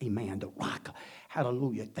rock, amen. The rock.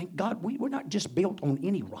 Hallelujah. Thank God we're not just built on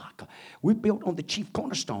any rock. We're built on the chief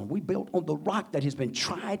cornerstone. We're built on the rock that has been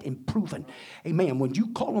tried and proven. Amen. When you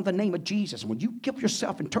call on the name of Jesus, when you give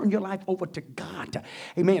yourself and turn your life over to God,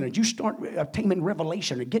 amen, and you start obtaining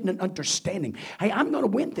revelation and getting an understanding, hey, I'm going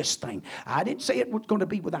to win this thing. I didn't say it was going to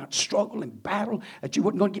be without struggle and battle, that you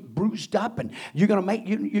weren't going to get bruised up and you're going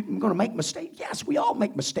to make mistakes. Yes, we all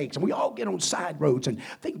make mistakes and we all get on side roads and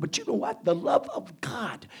think, but you know what? The love of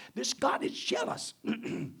God, this God is jealous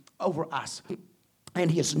over us. And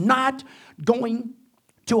he is not going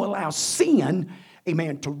to allow sin,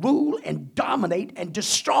 amen, to rule and dominate and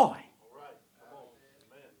destroy.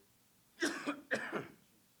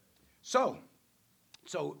 So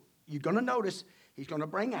you're going to notice he's going to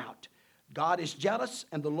bring out, God is jealous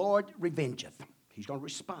and the Lord revengeth. He's going to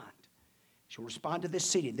respond. He'll respond to this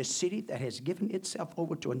city that has given itself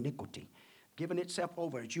over to iniquity, given itself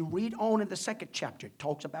over. As you read on in the second chapter, it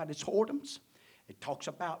talks about its whoredoms. It talks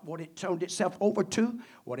about what it turned itself over to,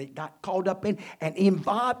 what it got caught up in, and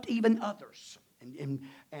involved even others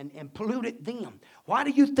and polluted them. Why do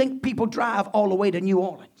you think people drive all the way to New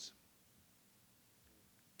Orleans?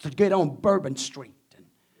 To get on Bourbon Street and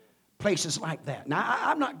places like that. Now,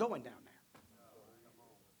 I'm not going down there.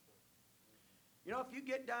 You know, if you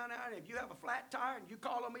get down there and if you have a flat tire and you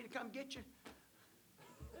call on me to come get you,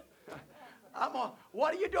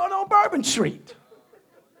 what are you doing on Bourbon Street?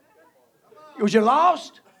 Was you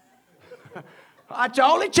lost? That's the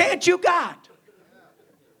only chance you got.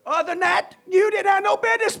 Other than that, you didn't have no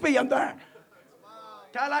business being there.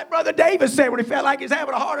 Kind of like Brother David said when he felt like he was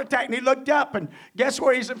having a heart attack and he looked up and guess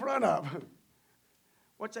where he's in front of?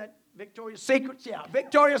 What's that? Victoria's Secrets? Yeah,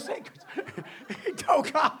 Victoria's Secrets. He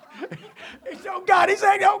told God, he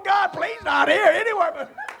said, oh God, please not here, anywhere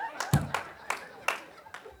but...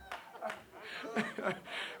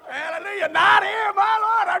 Hallelujah, not here, my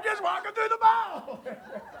Lord. I'm just walking through the mall.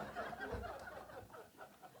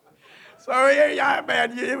 So, yeah,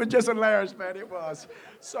 man, it was just hilarious, man. It was.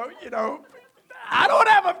 So, you know, I don't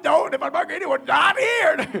have a note if I'm not anyone not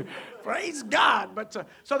here. Praise God. But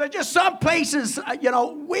so there's just some places,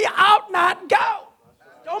 we ought not go.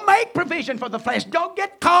 Don't make provision for the flesh. Don't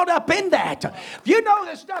get caught up in that. If you know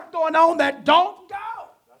there's stuff going on that don't go.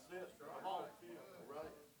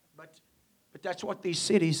 But that's what these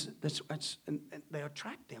cities, and they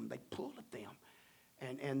attract them. They pull at them.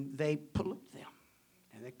 And they pollute them.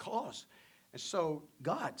 And they cause. And so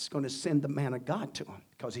God's going to send the man of God to them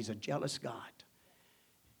because he's a jealous God.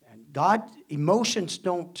 And God, emotions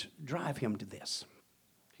don't drive him to this.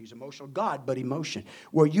 He's emotional God, but emotion.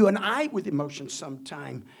 Where you and I with emotions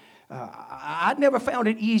sometime, I never found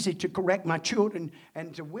it easy to correct my children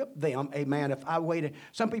and to whip them, amen, if I waited.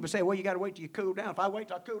 Some people say, well, you got to wait till you cool down. If I wait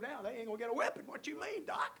till I cool down, they ain't going to get a whipping. What you mean,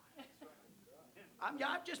 Doc? I'm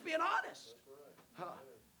just being honest.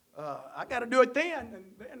 I got to do it then, and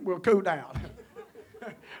then we'll cool down.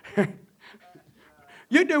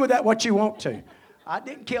 You do with that what you want to. I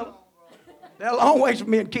didn't kill them. They're a long ways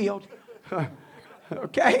from being killed.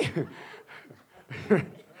 Okay?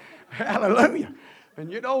 Hallelujah.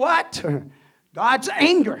 And you know what? God's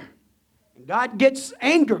anger. God gets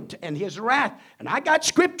angered and his wrath. And I got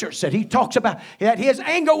scriptures that he talks about that his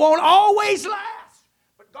anger won't always last.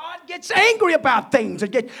 But God gets angry about things.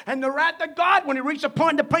 And the wrath of God, when he reaches a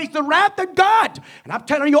point to place the wrath of God. And I'm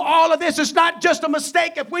telling you, all of this is not just a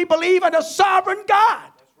mistake if we believe in a sovereign God.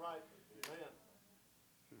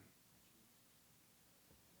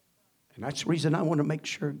 And that's the reason I want to make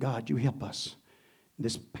sure, God, you help us in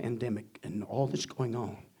this pandemic and all that's going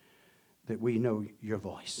on, that we know your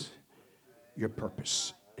voice, your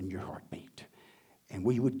purpose, and your heartbeat. And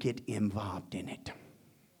we would get involved in it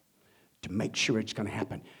to make sure it's going to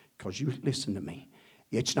happen. Because you listen to me,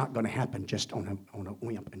 it's not going to happen just on a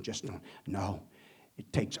whim and just on. No,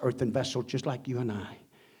 it takes earthen vessels just like you and I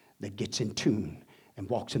that gets in tune and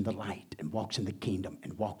walks in the light and walks in the kingdom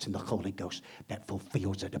and walks in the Holy Ghost that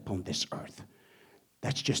fulfills it upon this earth.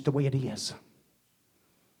 That's just the way it is.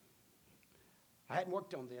 I hadn't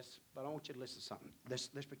worked on this, but I want you to listen to something. This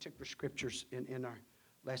particular scripture's in our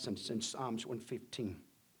lessons in Psalms 115.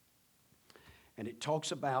 And it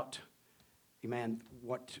talks about, amen,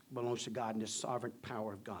 what belongs to God and the sovereign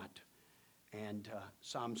power of God. And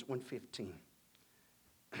Psalms 115.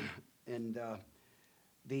 And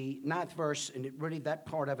the 9th verse, and really that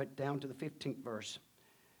part of it down to the 15th verse,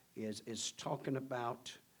 is talking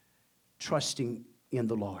about trusting in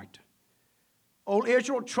the Lord. O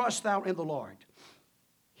Israel, trust thou in the Lord.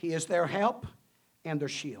 He is their help and their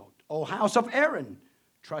shield. O house of Aaron,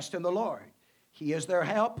 trust in the Lord. He is their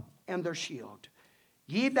help and their shield.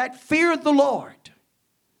 Ye that fear the Lord.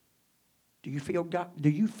 Do you fear God? Do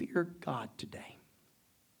you fear God today?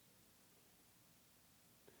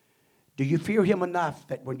 Do you fear him enough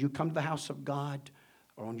that when you come to the house of God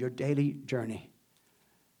or on your daily journey,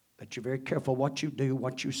 that you're very careful what you do,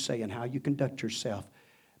 what you say, and how you conduct yourself,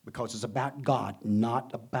 because it's about God,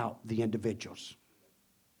 not about the individuals.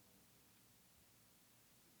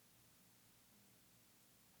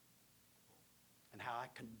 And how I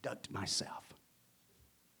conduct myself.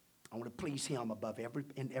 I want to please him above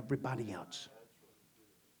everybody else.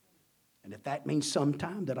 And if that means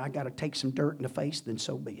sometime that I got to take some dirt in the face, then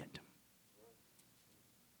so be it.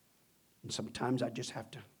 And sometimes I just have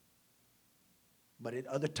to. But at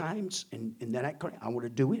other times, and then I want to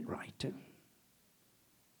do it right too.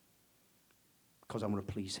 Because I want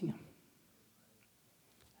to please him.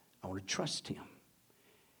 I want to trust him.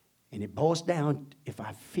 And it boils down if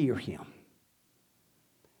I fear him.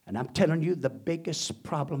 And I'm telling you, the biggest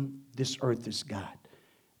problem this earth has got,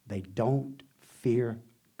 they don't fear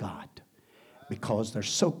God. Because they're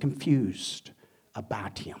so confused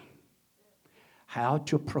about him. How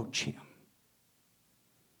to approach him.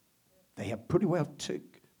 They have pretty well took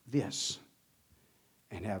this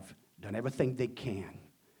and have done everything they can.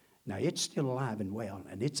 Now, it's still alive and well,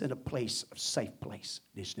 and it's in a place, a safe place.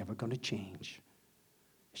 It's never going to change.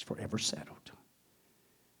 It's forever settled.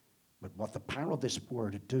 But what the power of this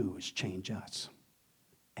word to do is change us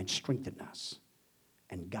and strengthen us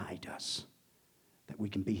and guide us that we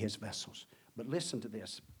can be his vessels. But listen to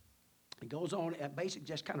this. He goes on, and basically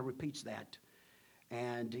just kind of repeats that.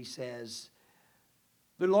 And he says,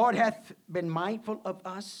 the Lord hath been mindful of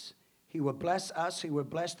us. He will bless us. He will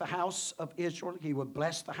bless the house of Israel. He will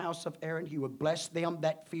bless the house of Aaron. He will bless them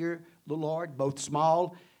that fear the Lord, both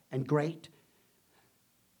small and great.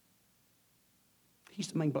 He's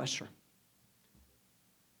the main blesser.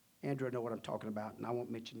 Andrew, I know what I'm talking about, and I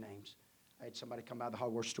won't mention names. I had somebody come out of the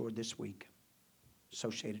hardware store this week,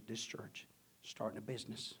 associated with this church, starting a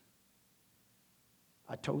business.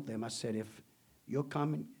 I told them, I said, if you'll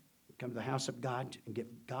come to the house of God and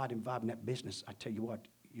get God involved in that business, I tell you what,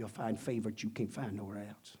 you'll find favor that you can't find nowhere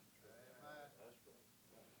else.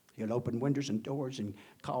 He'll open windows and doors and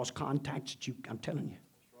cause contacts that I'm telling you.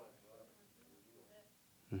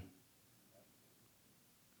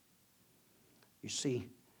 You see,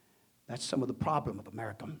 that's some of the problem of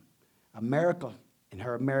America. America and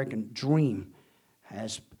her American dream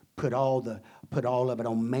has put all of it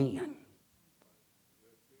on man.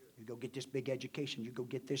 You go get this big education, you go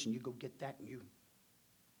get this, and you go get that, and you.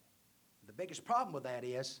 The biggest problem with that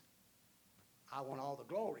is, I want all the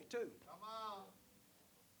glory too. Come on.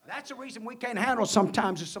 That's the reason we can't handle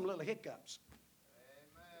sometimes some little hiccups.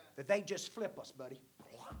 Amen. That they just flip us, buddy.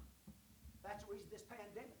 That's the reason this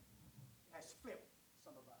pandemic has flipped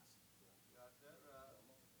some of us.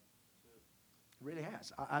 It really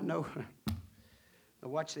has. I know. Now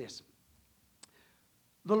watch this.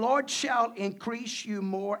 The Lord shall increase you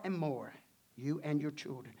more and more, you and your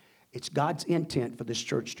children. It's God's intent for this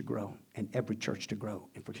church to grow and every church to grow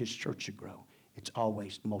and for His church to grow. It's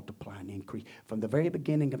always multiply and increase. From the very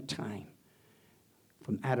beginning of time,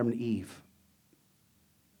 from Adam and Eve,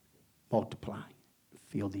 multiply,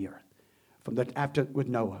 fill the earth. After with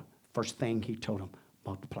Noah, first thing he told them,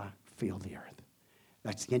 multiply, fill the earth.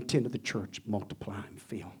 That's the intent of the church, multiply and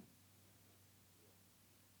fill.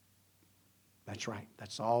 That's right.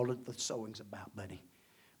 That's all that the sowing's about, buddy.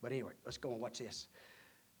 But anyway, let's go on. Watch this.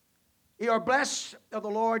 Ye are blessed of the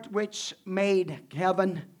Lord which made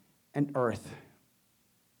heaven and earth.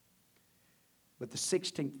 With the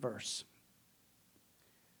 16th verse.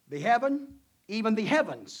 The heaven, even the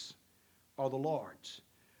heavens, are the Lord's.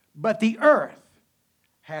 But the earth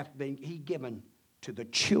hath been He given to the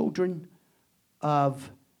children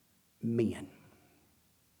of men.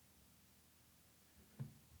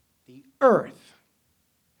 The earth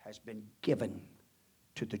has been given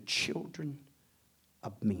to the children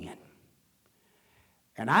of men.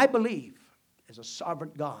 And I believe, as a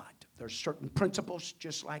sovereign God, there are certain principles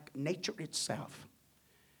just like nature itself.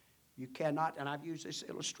 You cannot, and I've used this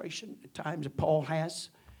illustration at times that Paul has.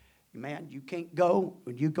 Man, you can't go,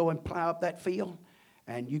 when you go and plow up that field,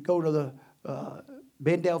 and you go to the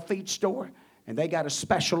Bendale feed store, and they got a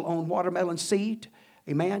special on watermelon seed,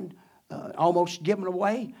 amen, almost given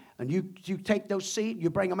away. And you take those seeds, you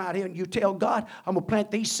bring them out here, and you tell God, I'm going to plant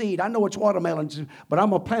these seeds. I know it's watermelons, but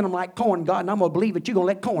I'm going to plant them like corn, God, and I'm going to believe that you're going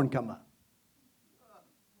to let corn come up.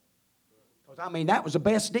 Because, I mean, that was the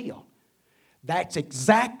best deal. That's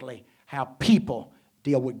exactly how people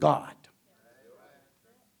deal with God.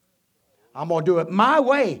 I'm going to do it my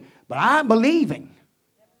way, but I'm believing.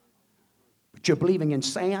 But you're believing in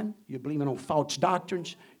sand. You're believing on false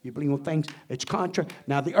doctrines. You're believing on things that's contrary.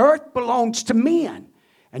 Now, the earth belongs to men.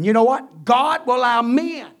 And you know what? God will allow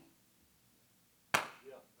men. I'm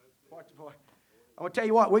going to tell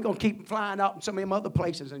you what, we're going to keep flying out in some of them other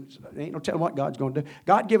places, and ain't no telling what God's going to do.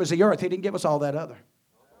 God gave us the earth. He didn't give us all that other.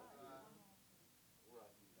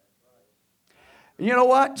 And you know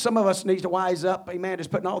what? Some of us need to wise up. Amen.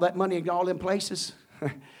 Just putting all that money in all them places.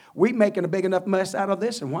 We're making a big enough mess out of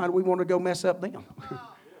this, and why do we want to go mess up them?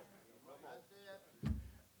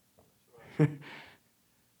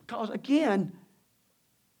 Because, again,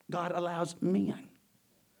 God allows men.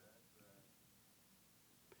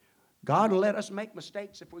 God will let us make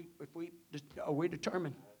mistakes if we're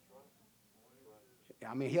determined.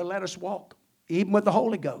 I mean, He'll let us walk, even with the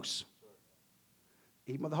Holy Ghost.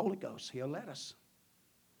 Even with the Holy Ghost, He'll let us.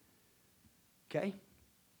 Okay?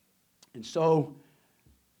 And so,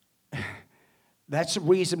 that's the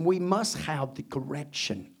reason we must have the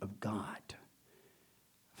correction of God.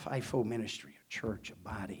 Fivefold ministry, a church, a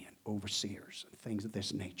body, and overseers, and things of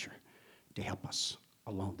this nature to help us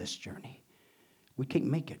along this journey. We can't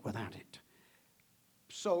make it without it.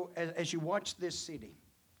 So as you watch this city,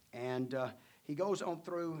 and he goes on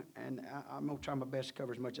through, and I'm going to try my best to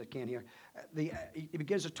cover as much as I can here. He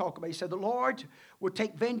begins to talk about, he said, the Lord will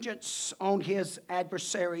take vengeance on His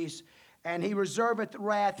adversaries, and He reserveth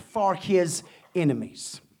wrath for His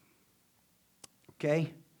enemies.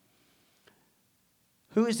 Okay?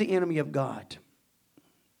 Who is the enemy of God?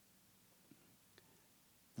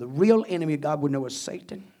 The real enemy of God we know is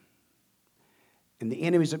Satan. And the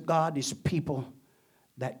enemies of God is people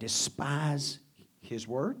that despise His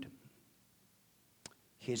word,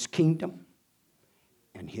 His kingdom,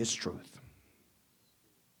 and His truth.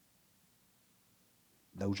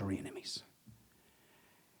 Those are enemies.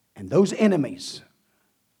 And those enemies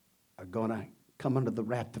are going to come under the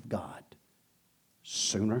wrath of God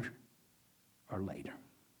sooner or later.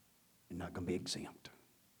 They're not going to be exempt.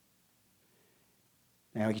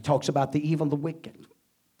 Now, he talks about the evil and the wicked.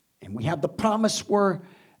 And we have the promise where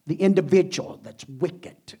the individual that's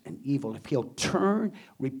wicked and evil, if he'll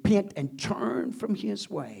repent and turn from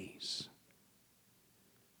his ways,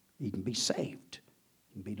 he can be saved,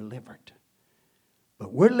 he can be delivered.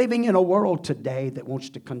 But we're living in a world today that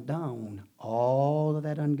wants to condone all of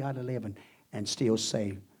that ungodly living and still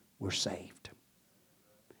say we're saved.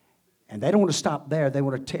 And they don't want to stop there. They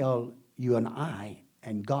want to tell you and I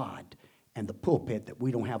and God and the pulpit that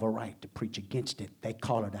we don't have a right to preach against it. They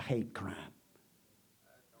call it a hate crime.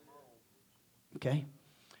 Okay?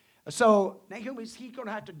 So Nahum he's going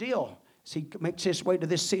to have to deal. As he makes his way to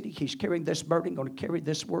this city, he's carrying this burden, going to carry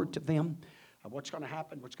this word to them. What's going to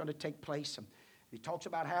happen, what's going to take place. He talks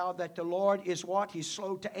about how that the Lord is what? He's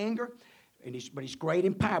slow to anger. But he's great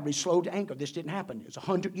in power, but he's slow to anger. This didn't happen. It's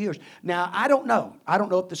 100 years. Now, I don't know. I don't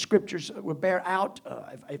know if the scriptures will bear out.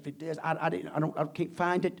 If it is, I can't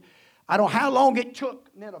find it. I don't know how long it took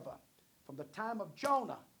Nineveh from the time of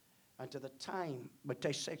Jonah until the time, but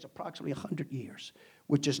they say it's approximately 100 years,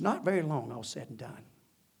 which is not very long, all said and done.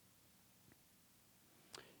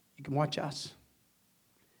 You can watch us.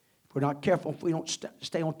 If we're not careful, if we don't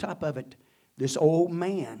stay on top of it, this old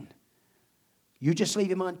man, you just leave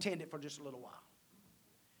him untended for just a little while.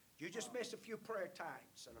 You just miss a few prayer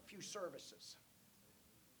times and a few services.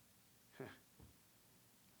 A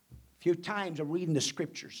few times of reading the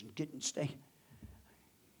scriptures and getting stay.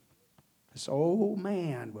 This old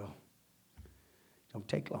man will don't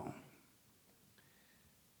take long.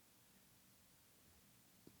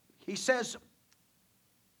 He says,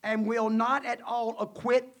 and will not at all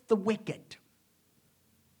acquit the wicked.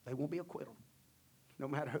 They won't be acquitted, no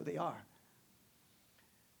matter who they are.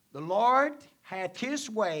 The Lord hath his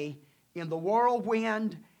way in the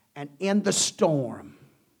whirlwind and in the storm.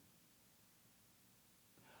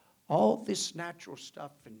 All this natural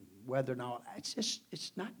stuff and weather and all,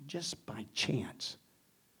 it's not just by chance.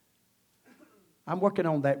 I'm working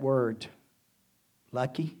on that word,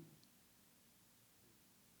 lucky,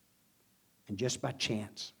 and just by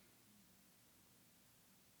chance.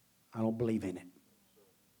 I don't believe in it.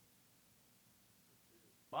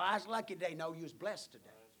 Well, I was lucky today. No, you was blessed today.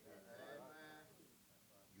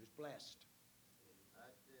 You was blessed.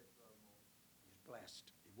 You was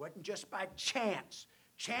blessed. It wasn't just by chance.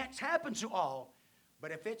 Chance happens to all.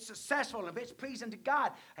 But if it's successful, if it's pleasing to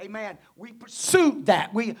God, amen, we pursued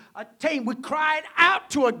that. We attained, we cried out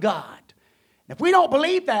to a God. If we don't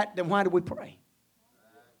believe that, then why do we pray?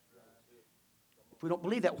 If we don't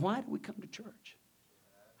believe that, why do we come to church?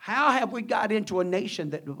 How have we got into a nation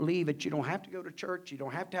that believe that you don't have to go to church, you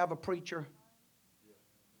don't have to have a preacher?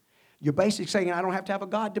 You're basically saying, I don't have to have a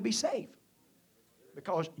God to be saved.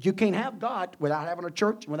 Because you can't have God without having a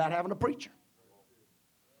church and without having a preacher.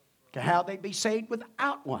 How they be saved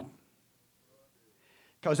without one?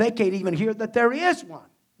 Because they can't even hear that there is one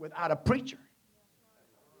without a preacher.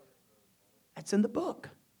 That's in the book.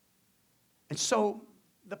 And so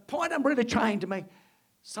the point I'm really trying to make,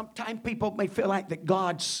 sometimes people may feel like that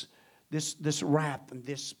God's this wrath and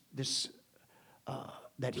this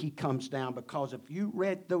that he comes down, because if you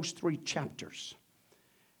read those 3 chapters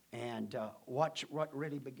and watch what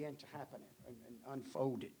really began to happen and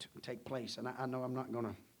unfold it and take place, and I know I'm not going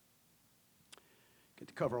to get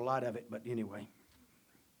to cover a lot of it, but anyway.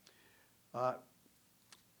 The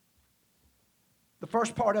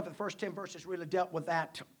first part of it, the first 10 verses really dealt with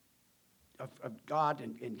that of God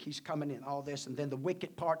and he's coming in all this. And then the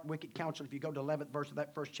wicked part, wicked counsel, if you go to the 11th verse of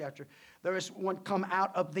that first chapter, there is one come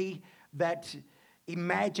out of thee that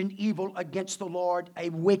imagined evil against the Lord, a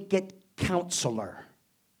wicked counselor.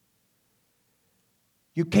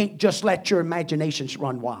 You can't just let your imaginations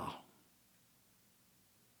run wild.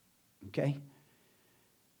 Okay?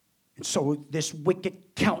 And so this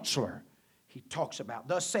wicked counselor, he talks about,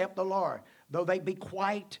 thus saith the Lord, though they be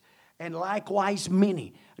quiet and likewise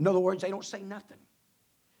many. In other words, they don't say nothing.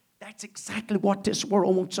 That's exactly what this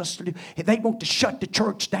world wants us to do. They want to shut the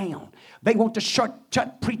church down. They want to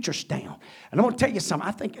shut preachers down. And I'm going to tell you something.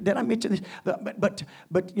 I think, did I mention this?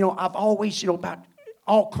 But you know, I've always, about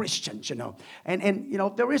all Christians, And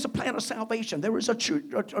there is a plan of salvation. There is a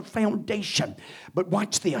foundation. But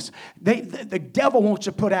watch this. The devil wants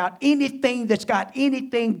to put out anything that's got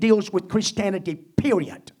anything deals with Christianity,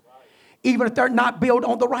 period. Even if they're not built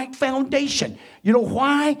on the right foundation. You know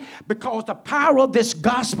why? Because the power of this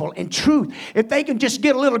gospel and truth, if they can just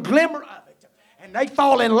get a little glimmer of it, and they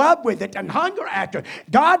fall in love with it and hunger after it,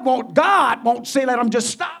 God won't say let them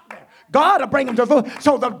just stop there. God will bring them to the full.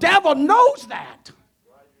 So the devil knows that.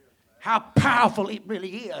 How powerful it really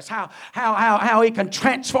is. How it can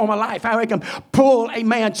transform a life. How it can pull,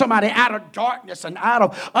 somebody out of darkness and out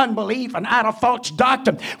of unbelief and out of false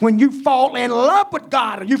doctrine. When you fall in love with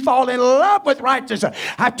God and you fall in love with righteousness,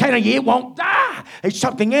 I tell you, it won't die. There's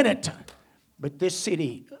something in it. But this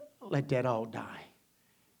city, let that all die.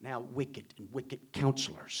 Now wicked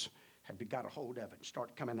counselors have got a hold of it and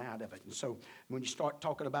start coming out of it. And so when you start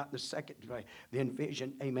talking about the second, the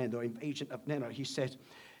invasion of Nineveh, he says,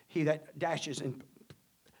 he that dashes and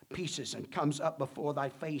pieces and comes up before thy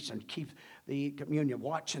face and keep the communion,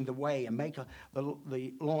 watching the way and make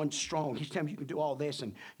the lawn strong. He's telling you can do all this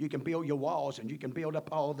and you can build your walls and you can build up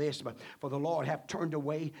all this. But for the Lord have turned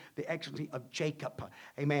away the excellency of Jacob,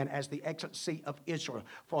 amen, as the excellency of Israel.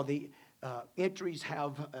 For the entries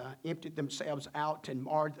have emptied themselves out and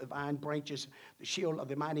marred the vine branches. The shield of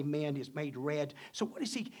the mighty men is made red. So what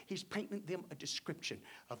is he? He's painting them a description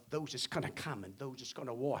of those that's going to come and those that's going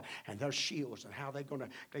to war and their shields and how they're going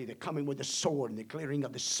to, they're coming with the sword and the glittering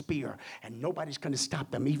of the spear, and nobody's going to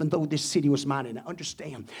stop them, even though this city was mine. And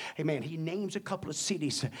understand, amen, he names a couple of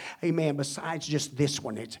cities, amen, besides just this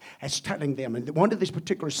one. It's telling them. And one of these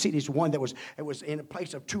particular cities, one that was in a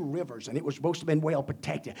place of two rivers, and it was supposed to have been well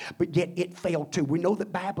protected, but yet it failed too. We know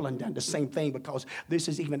that Babylon done the same thing, because this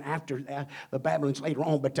is even after the Babylons later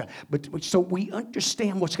on. But so we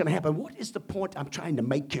understand what's going to happen. What is the point I'm trying to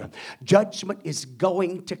make here? Judgment is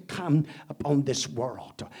going to come upon this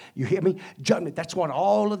world. You hear me? Judgment. That's what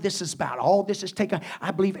all of this is about. All this is taken.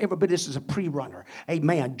 I believe every bit of this is a pre-runner.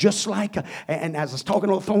 Amen. Just like, and as I was talking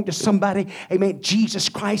on the phone to somebody, amen, Jesus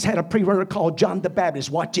Christ had a pre-runner called John the Baptist.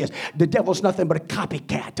 Watch this. The devil's nothing but a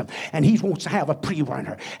copycat, and he wants to have a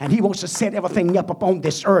pre-runner, and he wants to set everything up upon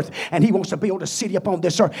this earth, and he wants to build a city upon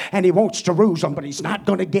this earth, and he wants Jerusalem, but he's not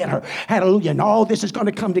going to get her. Hallelujah. And all this is going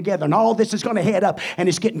to come together, and all this is going to head up, and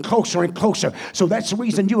it's getting closer and closer. So that's the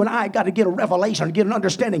reason you and I got to get a revelation, get an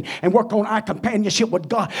understanding, and work on our companionship with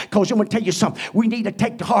God. Because I'm going to tell you something. We need to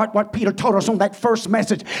take to heart what Peter told us on that first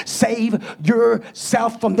message. Save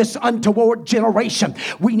yourself from this untoward generation.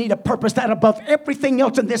 We need to purpose that above everything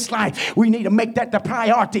else in this life. We need to make that the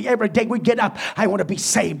priority. Every day we get up, I want to be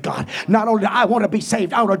saved, God. Not only do I want to be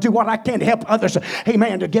saved, I want to do what I can to help others,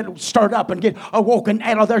 amen, to get stirred up and get awoken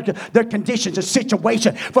out of their conditions and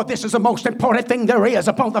situation. For this is the most important thing there is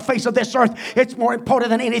upon the face of this earth. It's more important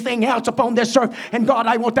than anything else upon this earth. And God,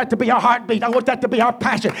 I want that to be our heartbeat. I want that to be our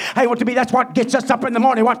passion. I want to be, that's what gets us up in the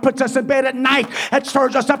morning, what puts us in bed at night. It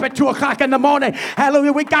stirs us up at 2 o'clock in the morning.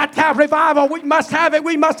 Hallelujah. We got to have revival. We must have it.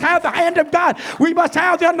 We must have the hand of God. We must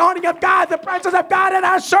have the anointing of God, the presence of God in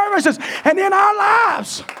our services and in our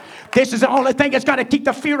lives. This is the only thing that's got to keep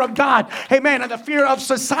the fear of God, amen, and the fear of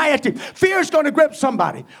society. Fear is going to grip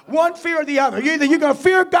somebody. One fear or the other. Either you're going to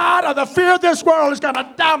fear God, or the fear of this world is going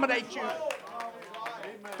to dominate you.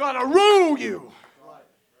 It's going to rule you.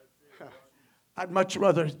 I'd much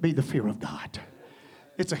rather it be the fear of God.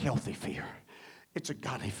 It's a healthy fear. It's a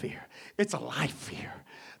godly fear. It's a life fear.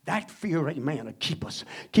 That fear, amen, will keep us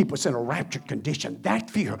in a raptured condition. That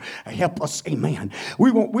fear will help us, amen. We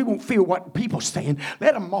won't fear what people saying.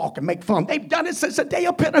 Let them mock and make fun. They've done it since the day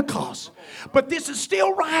of Pentecost. But this is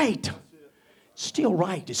still right. Still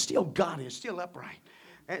right. It's still godly. It's still upright.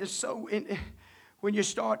 And so when you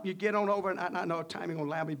start, you get on over, and I know timing won't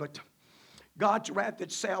allow me, but God's wrath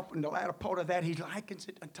itself, in the latter part of that, he likens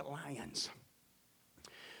it unto lions.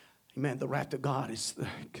 Amen. The wrath of God is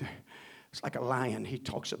it's like a lion. He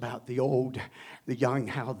talks about the old, the young,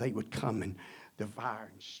 how they would come and devour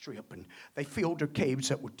and strip. And they filled their caves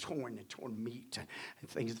that were torn meat and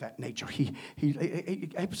things of that nature. He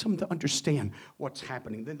helps them to understand what's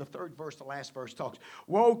happening. Then the third verse, the last verse, talks,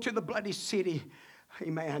 woe to the bloody city.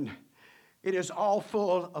 Amen. It is all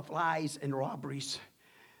full of lies and robberies.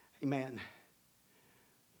 Amen.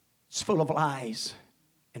 It's full of lies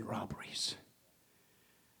and robberies.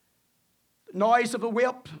 The noise of the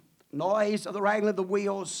whip, noise of the rattling of the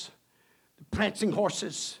wheels, the prancing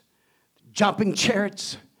horses, the jumping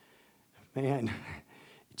chariots. Man,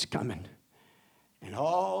 it's coming. And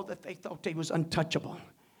all that they thought they was untouchable,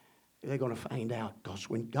 they're going to find out. Because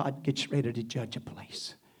when God gets ready to judge a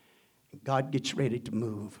place, God gets ready to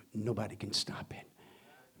move, nobody can stop it.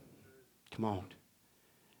 Come on.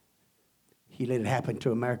 He let it happen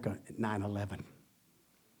to America at 9/11.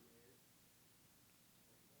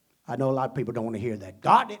 I know a lot of people don't want to hear that.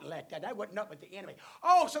 God didn't let that. That wasn't up with the enemy.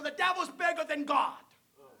 Oh, so the devil's bigger than God.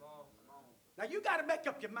 Now you got to make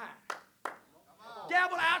up your mind.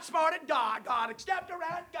 Devil outsmarted God. God stepped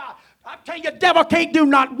around God. I'm telling you, the devil can't do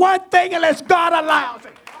not one thing unless God allows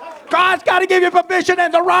it. God's got to give you permission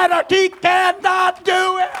and the right, or he cannot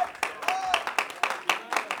do it.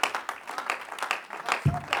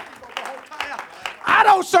 I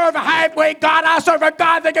don't serve a halfway God. I serve a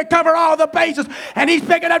God that can cover all the bases. And he's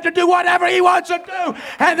big enough to do whatever he wants to do.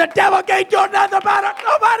 And the devil can't do nothing about it.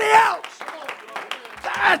 Nobody else.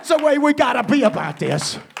 That's the way we got to be about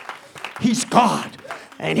this. He's God.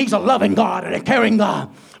 And he's a loving God and a caring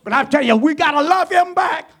God. But I tell you, we got to love him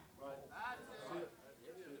back.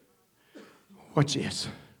 Watch this.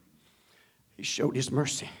 He showed his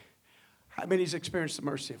mercy. How many's experienced the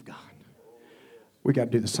mercy of God? We got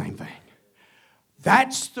to do the same thing.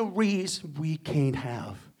 That's the reason we can't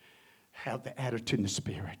have the attitude in the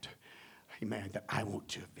Spirit. Amen. That I want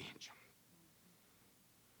to avenge them.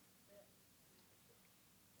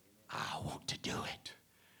 I want to do it.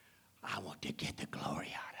 I want to get the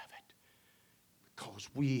glory out of it. Because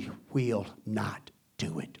we will not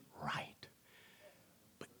do it right.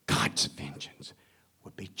 But God's vengeance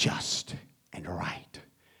would be just and right.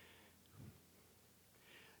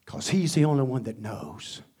 Because He's the only one that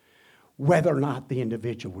knows whether or not the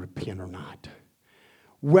individual will repent or not.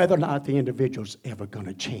 Whether or not the individual's ever going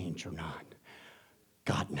to change or not.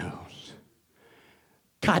 God knows.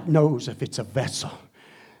 God knows if it's a vessel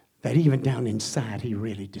that even down inside he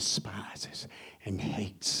really despises and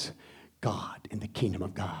hates God and the kingdom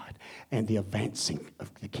of God and the advancing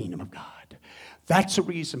of the kingdom of God. That's the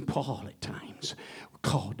reason Paul at times would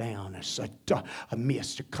call down a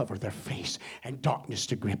mist to cover their face and darkness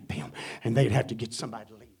to grip them. And they'd have to get somebody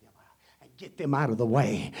to lead them out and get them out of the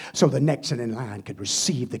way so the next in line could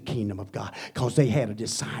receive the kingdom of God, because they had a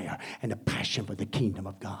desire and a passion for the kingdom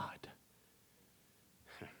of God.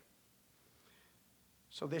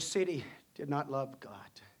 So this city did not love God.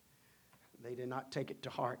 They did not take it to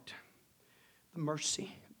heart. The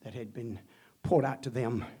mercy that had been poured out to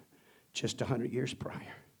them just 100 years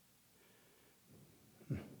prior.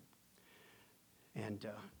 And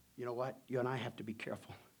you know what? You and I have to be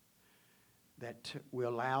careful that we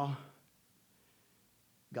allow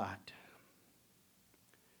God,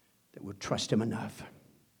 that we'll trust Him enough.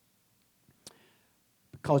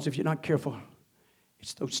 Because if you're not careful,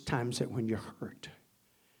 it's those times that when you're hurt,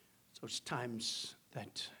 those times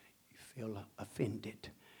that you feel offended.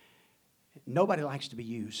 Nobody likes to be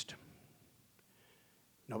used.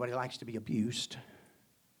 Nobody likes to be abused.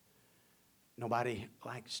 Nobody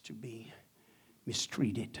likes to be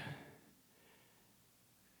mistreated.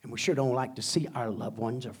 And we sure don't like to see our loved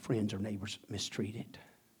ones, our friends, or neighbors mistreated.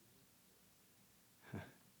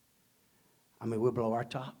 I mean, we'll blow our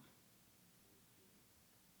top.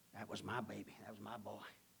 That was my baby. That was my boy.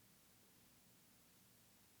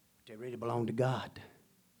 They really belong to God.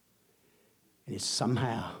 And it's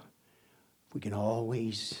somehow, we can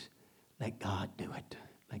always let God do it.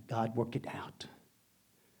 Let God work it out.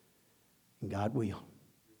 And God will.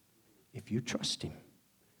 If you trust Him,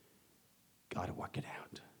 God will work it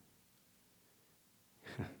out.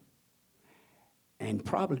 And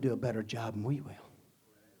probably do a better job than we will.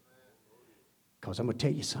 Because I'm going to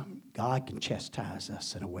tell you something. God can chastise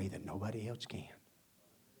us in a way that nobody else can.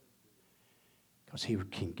 Because He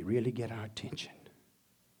can really get our attention.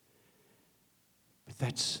 But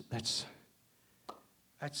that's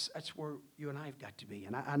where you and I have got to be.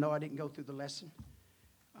 And I know I didn't go through the lesson.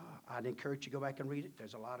 I'd encourage you to go back and read it.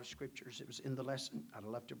 There's a lot of scriptures that was in the lesson I'd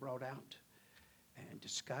love to have brought out and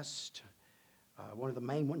discussed. One of the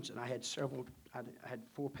main ones, and I had several, I had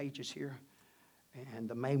 4 pages here. And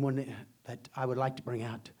the main one that I would like to bring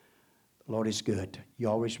out, the Lord is good. You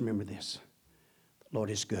always remember this. The Lord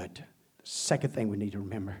is good. The second thing we need to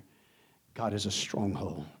remember, God is a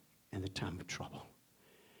stronghold in the time of trouble.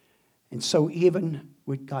 And so even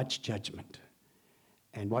with God's judgment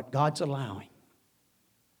and what God's allowing,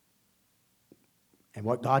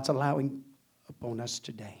 upon us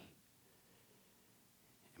today,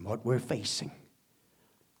 and what we're facing,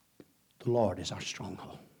 the Lord is our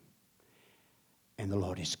stronghold. And the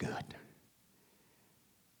Lord is good.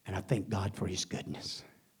 And I thank God for His goodness.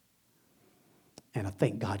 And I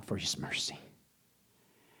thank God for His mercy.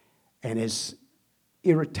 And as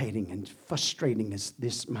irritating and frustrating as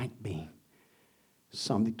this might be,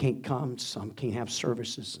 some that can't come, some can't have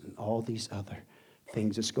services, and all these other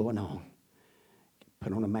things that's going on.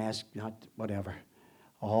 Put on a mask, not whatever.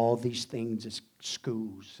 All these things as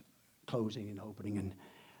schools closing and opening. And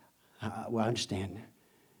well, I understand.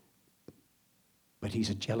 But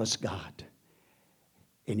He's a jealous God.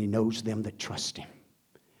 And He knows them that trust Him.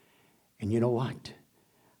 And you know what?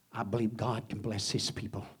 I believe God can bless His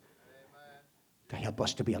people. Amen. To help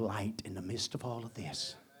us to be a light in the midst of all of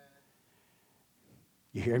this. Amen.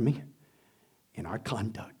 You hear me? In our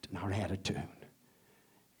conduct and our attitude.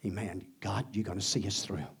 Amen. God, you're going to see us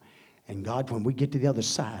through. And God, when we get to the other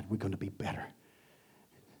side, we're going to be better.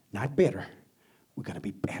 Not better. We're going to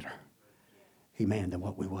be better. Amen, than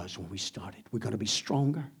what we was when we started. We're going to be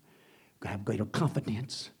stronger. We're going to have greater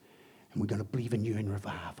confidence. And we're going to believe in you in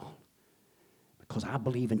revival. Because I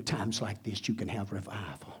believe in times like this, you can have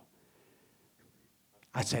revival.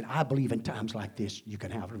 I said, I believe in times like this, you can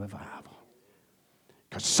have revival.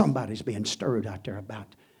 Because somebody's being stirred out there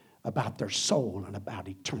about their soul and about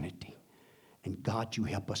eternity. And God, you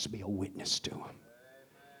help us to be a witness to them.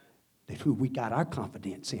 That who we got our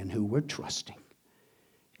confidence in, who we're trusting.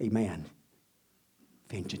 Amen.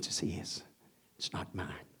 Vengeance is His. It's not mine.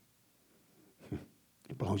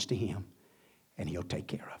 It belongs to Him, and He'll take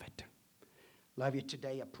care of it. Love you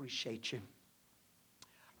today. I appreciate you.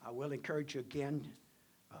 I will encourage you again.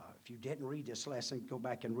 If you didn't read this lesson, go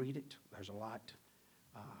back and read it. There's a lot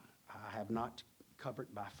I have not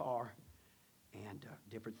covered by far, and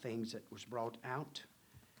different things that was brought out.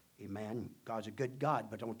 Amen. God's a good God,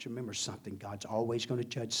 but don't you remember something? God's always going to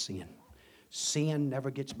judge sin. Sin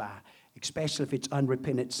never gets by, especially if it's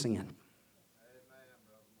unrepentant sin.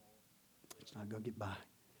 It's not going to get by.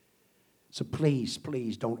 So please,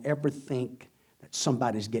 please don't ever think that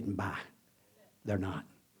somebody's getting by. They're not.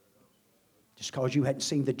 Just because you hadn't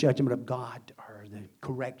seen the judgment of God or the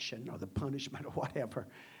correction or the punishment or whatever,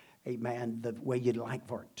 amen, the way you'd like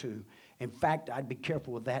for it to. In fact, I'd be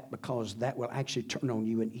careful with that, because that will actually turn on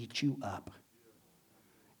you and eat you up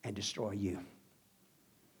and destroy you.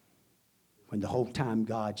 When the whole time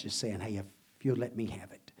God's just saying, hey, if you'll let me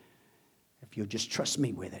have it, if you'll just trust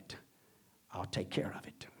me with it, I'll take care of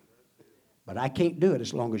it. But I can't do it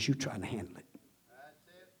as long as you're trying to handle it.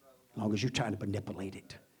 As long as you're trying to manipulate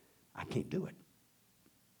it. I can't do it.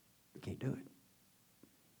 I can't do it.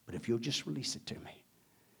 But if you'll just release it to me,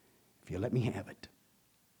 if you'll let me have it,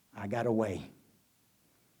 I got a way.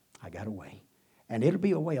 I got a way. And it'll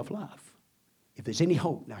be a way of love. If there's any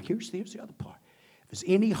hope. Now, here's the other part. If there's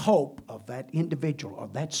any hope of that individual or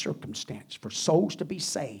that circumstance for souls to be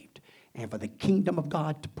saved and for the kingdom of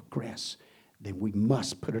God to progress, then we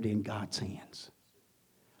must put it in God's hands.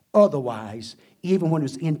 Otherwise, even when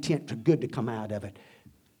there's intent for good to come out of it,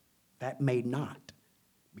 that may not,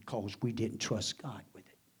 because we didn't trust God with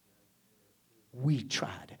it. We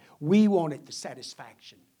tried. We wanted the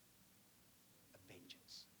satisfaction of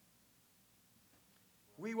vengeance.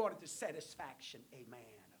 We wanted the satisfaction, amen,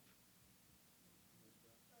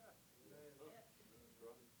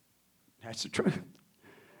 that's the truth.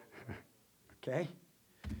 Okay?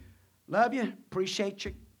 Love you. Appreciate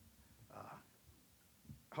you.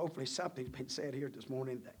 Hopefully something's been said here this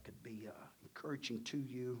morning that could be encouraging to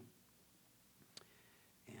you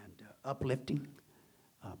and uplifting.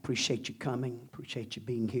 Appreciate you coming. Appreciate you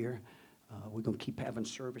being here. We're going to keep having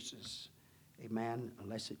services. Amen.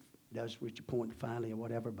 Unless it does reach a point finally or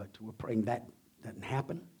whatever. But we're praying that doesn't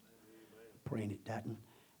happen. Praying it doesn't.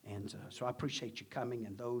 And so I appreciate you coming,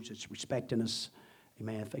 and those that's respecting us.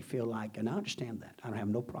 Amen. If they feel like, and I understand that. I don't have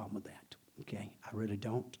no problem with that. Okay. I really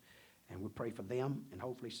don't. And we pray for them, and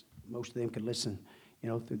hopefully most of them can listen,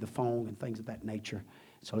 through the phone and things of that nature.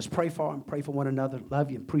 So let's pray for them, pray for one another. Love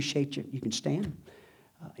you, appreciate you. You can stand.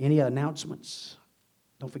 Any announcements?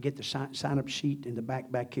 Don't forget the sign-up sheet in the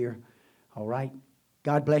back here. All right.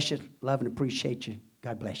 God bless you. Love and appreciate you.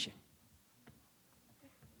 God bless you.